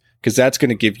highest rent, because that's going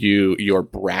to give you your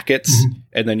brackets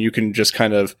and then you can just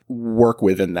kind of work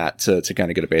within that to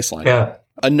kind of get a baseline. Yeah.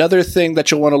 Another thing that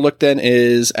you'll want to look then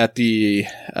is at the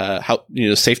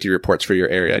safety reports for your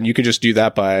area. And you can just do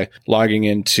that by logging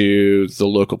into the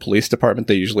local police department.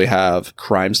 They usually have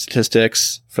crime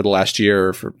statistics for the last year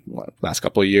or for the last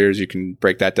couple of years. You can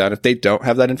break that down. If they don't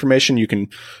have that information, you can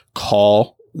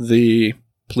call the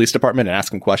police department and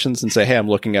ask them questions and say, hey, I'm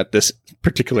looking at this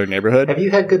particular neighborhood. Have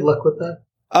you had good luck with that?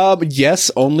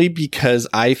 Yes, only because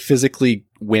I physically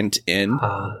went in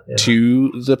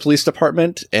to the police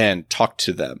department and talked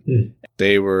to them.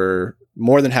 They were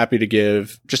more than happy to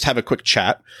have a quick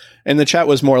chat. And the chat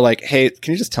was more like, hey,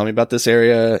 can you just tell me about this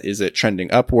area? Is it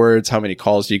trending upwards? How many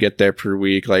calls do you get there per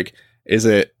week? Like, is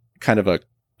it kind of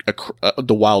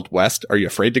the Wild West? Are you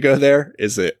afraid to go there?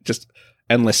 Is it just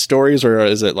endless stories, or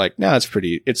is it like, no,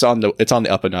 it's on the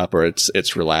up and up, or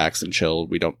it's relaxed and chill.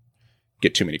 We don't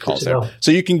get too many calls there.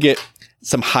 So you can get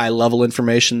some high level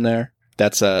information there.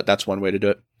 That's one way to do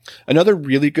it. Another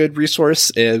really good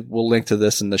resource, we'll link to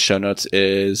this in the show notes,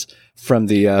 is from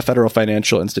the Federal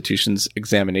Financial Institutions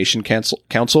Examination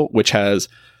Council, which has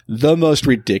the most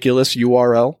ridiculous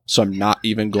URL. So I'm not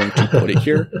even going to put it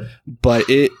here, but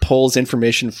it pulls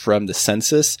information from the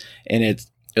census, and it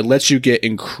lets you get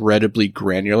incredibly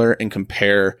granular and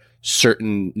compare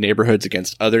certain neighborhoods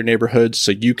against other neighborhoods.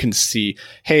 So you can see,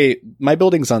 hey, my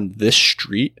building's on this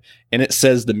street and it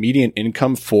says the median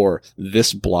income for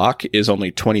this block is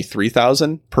only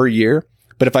 $23,000 per year.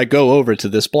 But if I go over to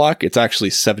this block, it's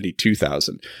actually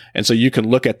 $72,000. And so you can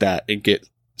look at that and get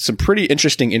some pretty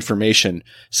interesting information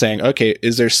saying, okay,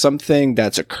 is there something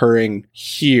that's occurring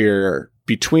here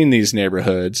between these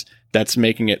neighborhoods that's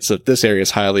making it so that this area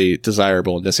is highly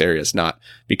desirable and this area is not?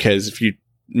 Because if you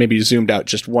maybe zoomed out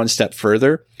just one step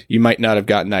further, you might not have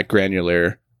gotten that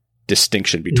granular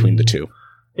distinction between the two.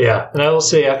 Yeah. And I will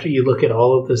say, after you look at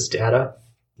all of this data,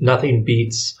 nothing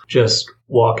beats just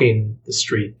walking the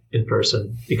street in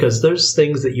person, because there's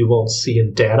things that you won't see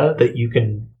in data that you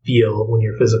can feel when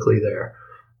you're physically there.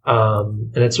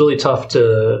 And it's really tough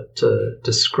to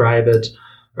describe it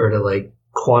or to like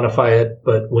quantify it.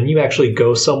 But when you actually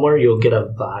go somewhere, you'll get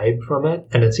a vibe from it.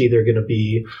 And it's either going to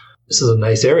be, this is a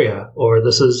nice area, or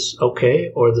this is okay,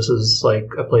 or this is like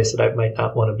a place that I might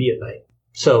not want to be at night.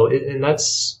 So, and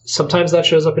that's, sometimes that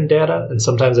shows up in data and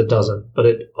sometimes it doesn't, but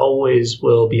it always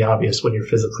will be obvious when you're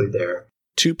physically there.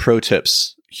 2 pro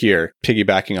tips here,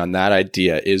 piggybacking on that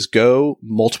idea, is go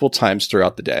multiple times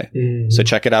throughout the day. So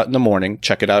check it out in the morning,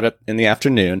 check it out in the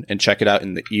afternoon, and check it out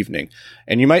in the evening.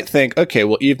 And you might think, okay,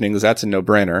 well, evenings, that's a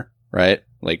no-brainer, right?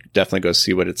 Like, definitely go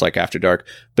see what it's like after dark.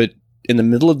 But in the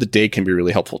middle of the day can be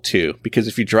really helpful too, because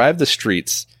if you drive the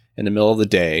streets in the middle of the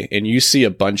day and you see a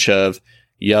bunch of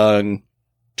young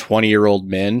 20-year-old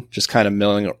men just kind of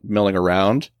milling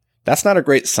around, that's not a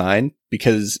great sign,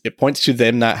 because it points to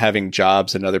them not having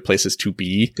jobs and other places to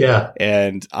be. Yeah.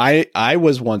 And I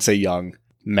was once a young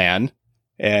man,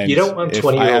 and you don't want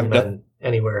 20-year-old men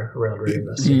anywhere around where you're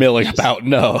investing. Milling about,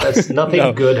 no. That's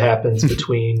nothing good happens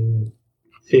between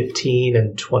 15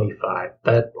 and 25.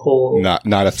 That whole not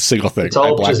a single thing. It's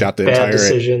all I blacked just out the bad entire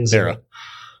decisions era. and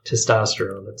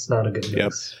testosterone. It's not a good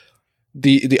mix. Yep.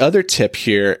 The other tip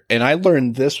here, and I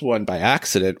learned this one by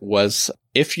accident, was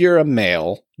if you're a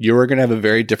male, you are going to have a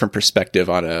very different perspective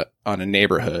on a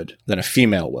neighborhood than a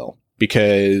female will,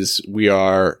 because we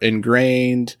are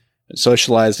ingrained and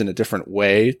socialized in a different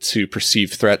way to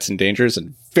perceive threats and dangers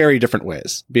in very different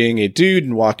ways. Being a dude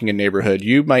and walking a neighborhood,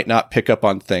 you might not pick up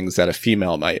on things that a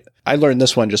female might. I learned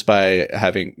this one just by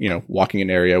having, walking an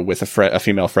area with a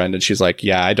female friend, and she's like,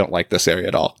 yeah, I don't like this area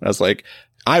at all. And I was like,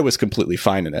 I was completely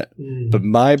fine in it, but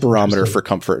my barometer for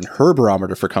comfort and her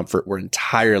barometer for comfort were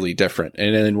entirely different.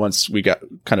 And then once we got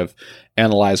kind of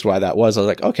analyzed why that was, I was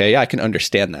like, okay, yeah, I can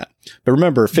understand that. But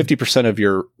remember, 50% of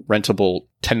your rentable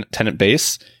tenant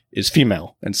base is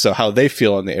female. And so how they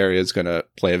feel in the area is going to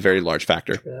play a very large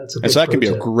factor. Yeah, and so that can be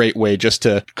a great way just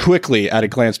to quickly at a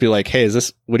glance be like, hey,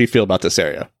 what do you feel about this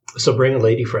area? So bring a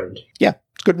lady friend. Yeah.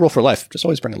 It's a good rule for life. Just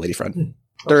always bring a lady friend.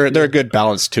 They're a good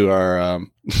balance to our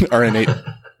innate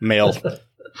male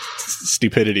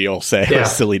stupidity, I'll say, or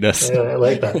silliness. Yeah, I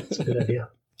like that. It's a good idea.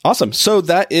 Awesome. So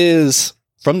that is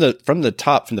from the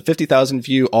top, from the 50,000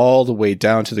 view all the way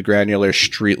down to the granular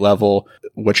street level,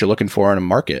 what you're looking for in a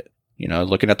market.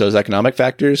 Looking at those economic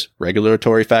factors,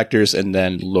 regulatory factors, and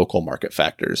then local market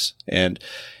factors. And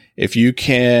if you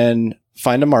can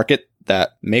find a market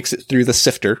that makes it through the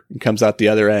sifter and comes out the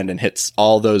other end and hits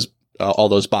all those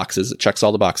boxes, it checks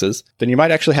all the boxes, then you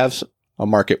might actually have a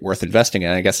market worth investing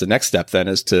in. I guess the next step then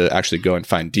is to actually go and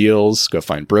find deals, go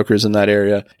find brokers in that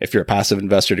area. If you're a passive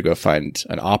investor, to go find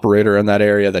an operator in that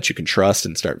area that you can trust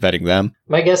and start vetting them.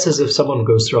 My guess is if someone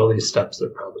goes through all these steps, they're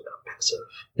probably not passive.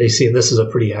 They see this is a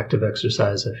pretty active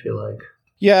exercise, I feel like.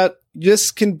 Yeah,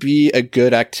 this can be a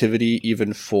good activity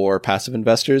even for passive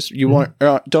investors. You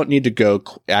don't need to go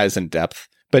as in depth,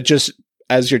 but just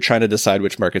as you're trying to decide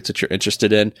which markets that you're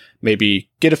interested in, maybe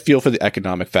get a feel for the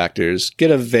economic factors, get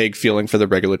a vague feeling for the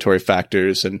regulatory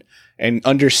factors, and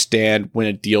understand when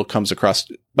a deal comes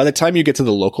across. By the time you get to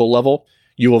the local level,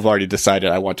 you will have already decided,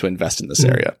 I want to invest in this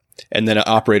area. And then an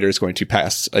operator is going to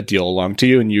pass a deal along to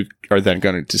you, and you are then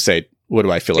going to say, what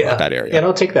do I feel about that area? Yeah, and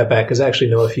I'll take that back, because I actually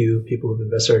know a few people who've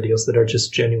invested in deals that are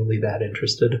just genuinely that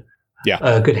interested. Yeah.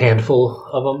 A good handful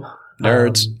of them.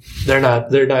 Nerds. They're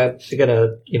not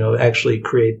gonna, actually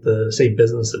create the same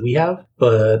business that we have,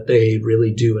 but they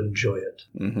really do enjoy it.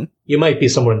 Mm-hmm. You might be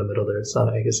somewhere in the middle there.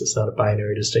 I guess it's not a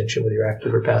binary distinction whether you're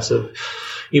active or passive.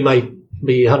 You might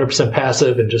be 100%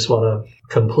 passive and just want to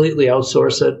completely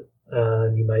outsource it.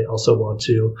 And you might also want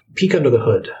to peek under the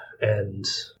hood and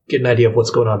get an idea of what's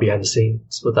going on behind the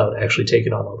scenes without actually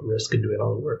taking on all the risk and doing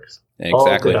all the work. Exactly.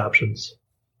 All good options.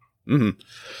 Mm-hmm.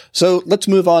 So let's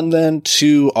move on then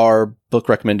to our book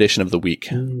recommendation of the week.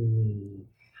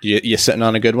 You sitting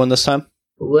on a good one this time?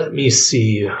 Let me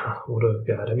see what I've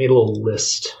got. I made a little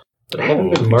list, but I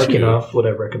haven't been marking off what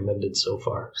I've recommended so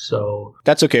far. So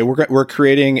that's okay. We're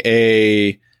creating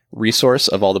a resource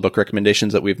of all the book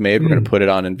recommendations that we've made. We're going to put it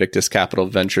on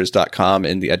invictuscapitalventures.com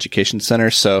in the education center.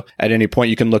 So at any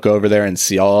point you can look over there and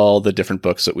see all the different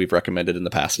books that we've recommended in the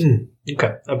past.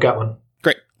 Okay. I've got one.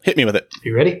 Great. Hit me with it.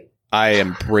 You ready? I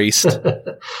am braced.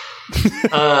 The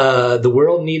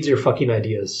World Needs Your Fucking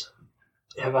Ideas.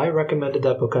 Have I recommended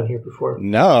that book on here before?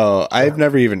 No, I've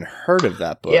never even heard of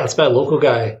that book. Yeah, it's by a local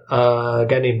guy. A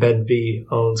guy named Ben V.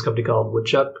 owns a company called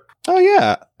Woodchuck. Oh,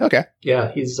 yeah. Okay.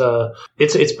 Yeah, he's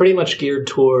it's pretty much geared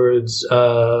towards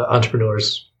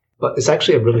entrepreneurs. But it's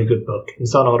actually a really good book.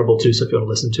 It's on Audible too, so if you want to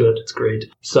listen to it, it's great.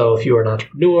 So if you are an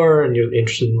entrepreneur and you're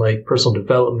interested in like personal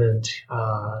development,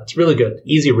 it's really good.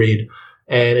 Easy read.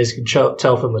 And as you can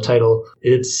tell from the title,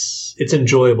 it's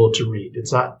enjoyable to read.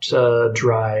 It's not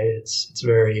dry. It's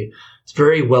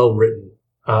very well written.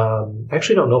 I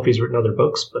actually don't know if he's written other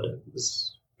books, but it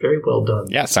was very well done.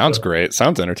 Yeah, sounds great.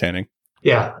 Sounds entertaining.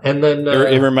 Yeah, and then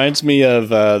it reminds me of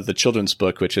the children's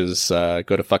book, which is Go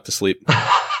to Fuck to Sleep.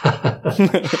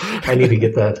 I need to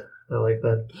get that. I like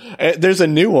that. There's a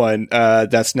new one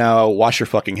that's now Wash Your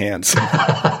Fucking Hands.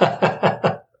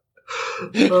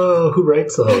 Oh, who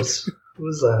writes those?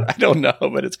 Who's that? I don't know,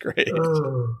 but it's great.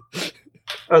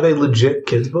 Are they legit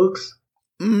kids' books?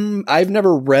 I've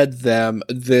never read them.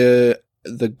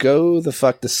 The Go the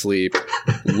Fuck to Sleep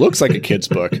looks like a kid's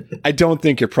book. I don't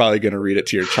think you're probably going to read it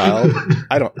to your child.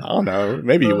 I don't know.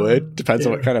 Maybe you would. Depends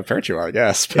on what kind of parent you are, I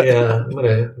guess. But. Yeah, I'm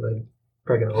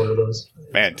probably gonna order those.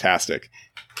 Fantastic.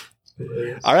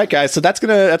 All right, guys. So that's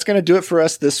gonna do it for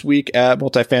us this week at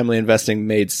Multifamily Investing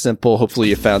Made Simple. Hopefully,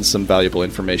 you found some valuable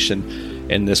information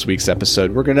in this week's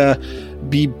episode. We're gonna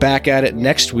be back at it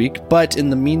next week, but in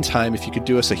the meantime, if you could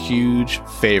do us a huge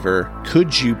favor,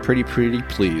 could you pretty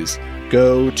please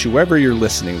go to wherever you're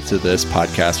listening to this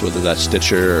podcast, whether that's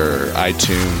Stitcher or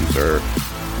iTunes, or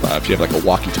if you have like a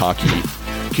walkie-talkie.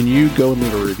 Can you go and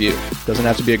leave a review? Doesn't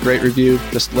have to be a great review.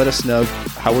 Just let us know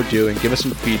how we're doing. Give us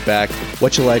some feedback,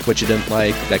 what you like, what you didn't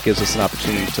like. That gives us an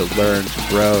opportunity to learn, to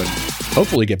grow, and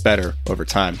hopefully get better over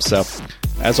time. So,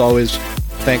 as always,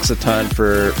 thanks a ton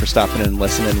for stopping in and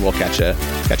listening. We'll catch you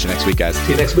next week, guys.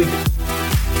 See you next week.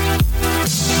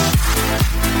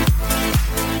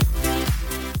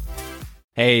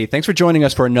 Hey, thanks for joining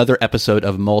us for another episode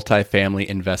of Multifamily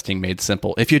Investing Made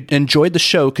Simple. If you enjoyed the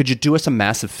show, could you do us a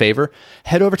massive favor?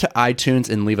 Head over to iTunes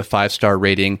and leave a 5-star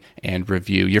rating and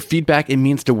review. Your feedback, it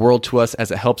means the world to us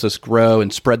as it helps us grow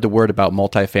and spread the word about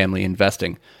multifamily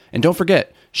investing. And don't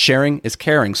forget, sharing is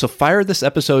caring. So fire this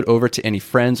episode over to any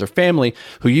friends or family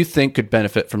who you think could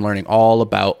benefit from learning all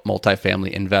about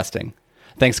multifamily investing.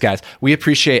 Thanks, guys. We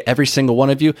appreciate every single one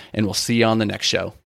of you, and we'll see you on the next show.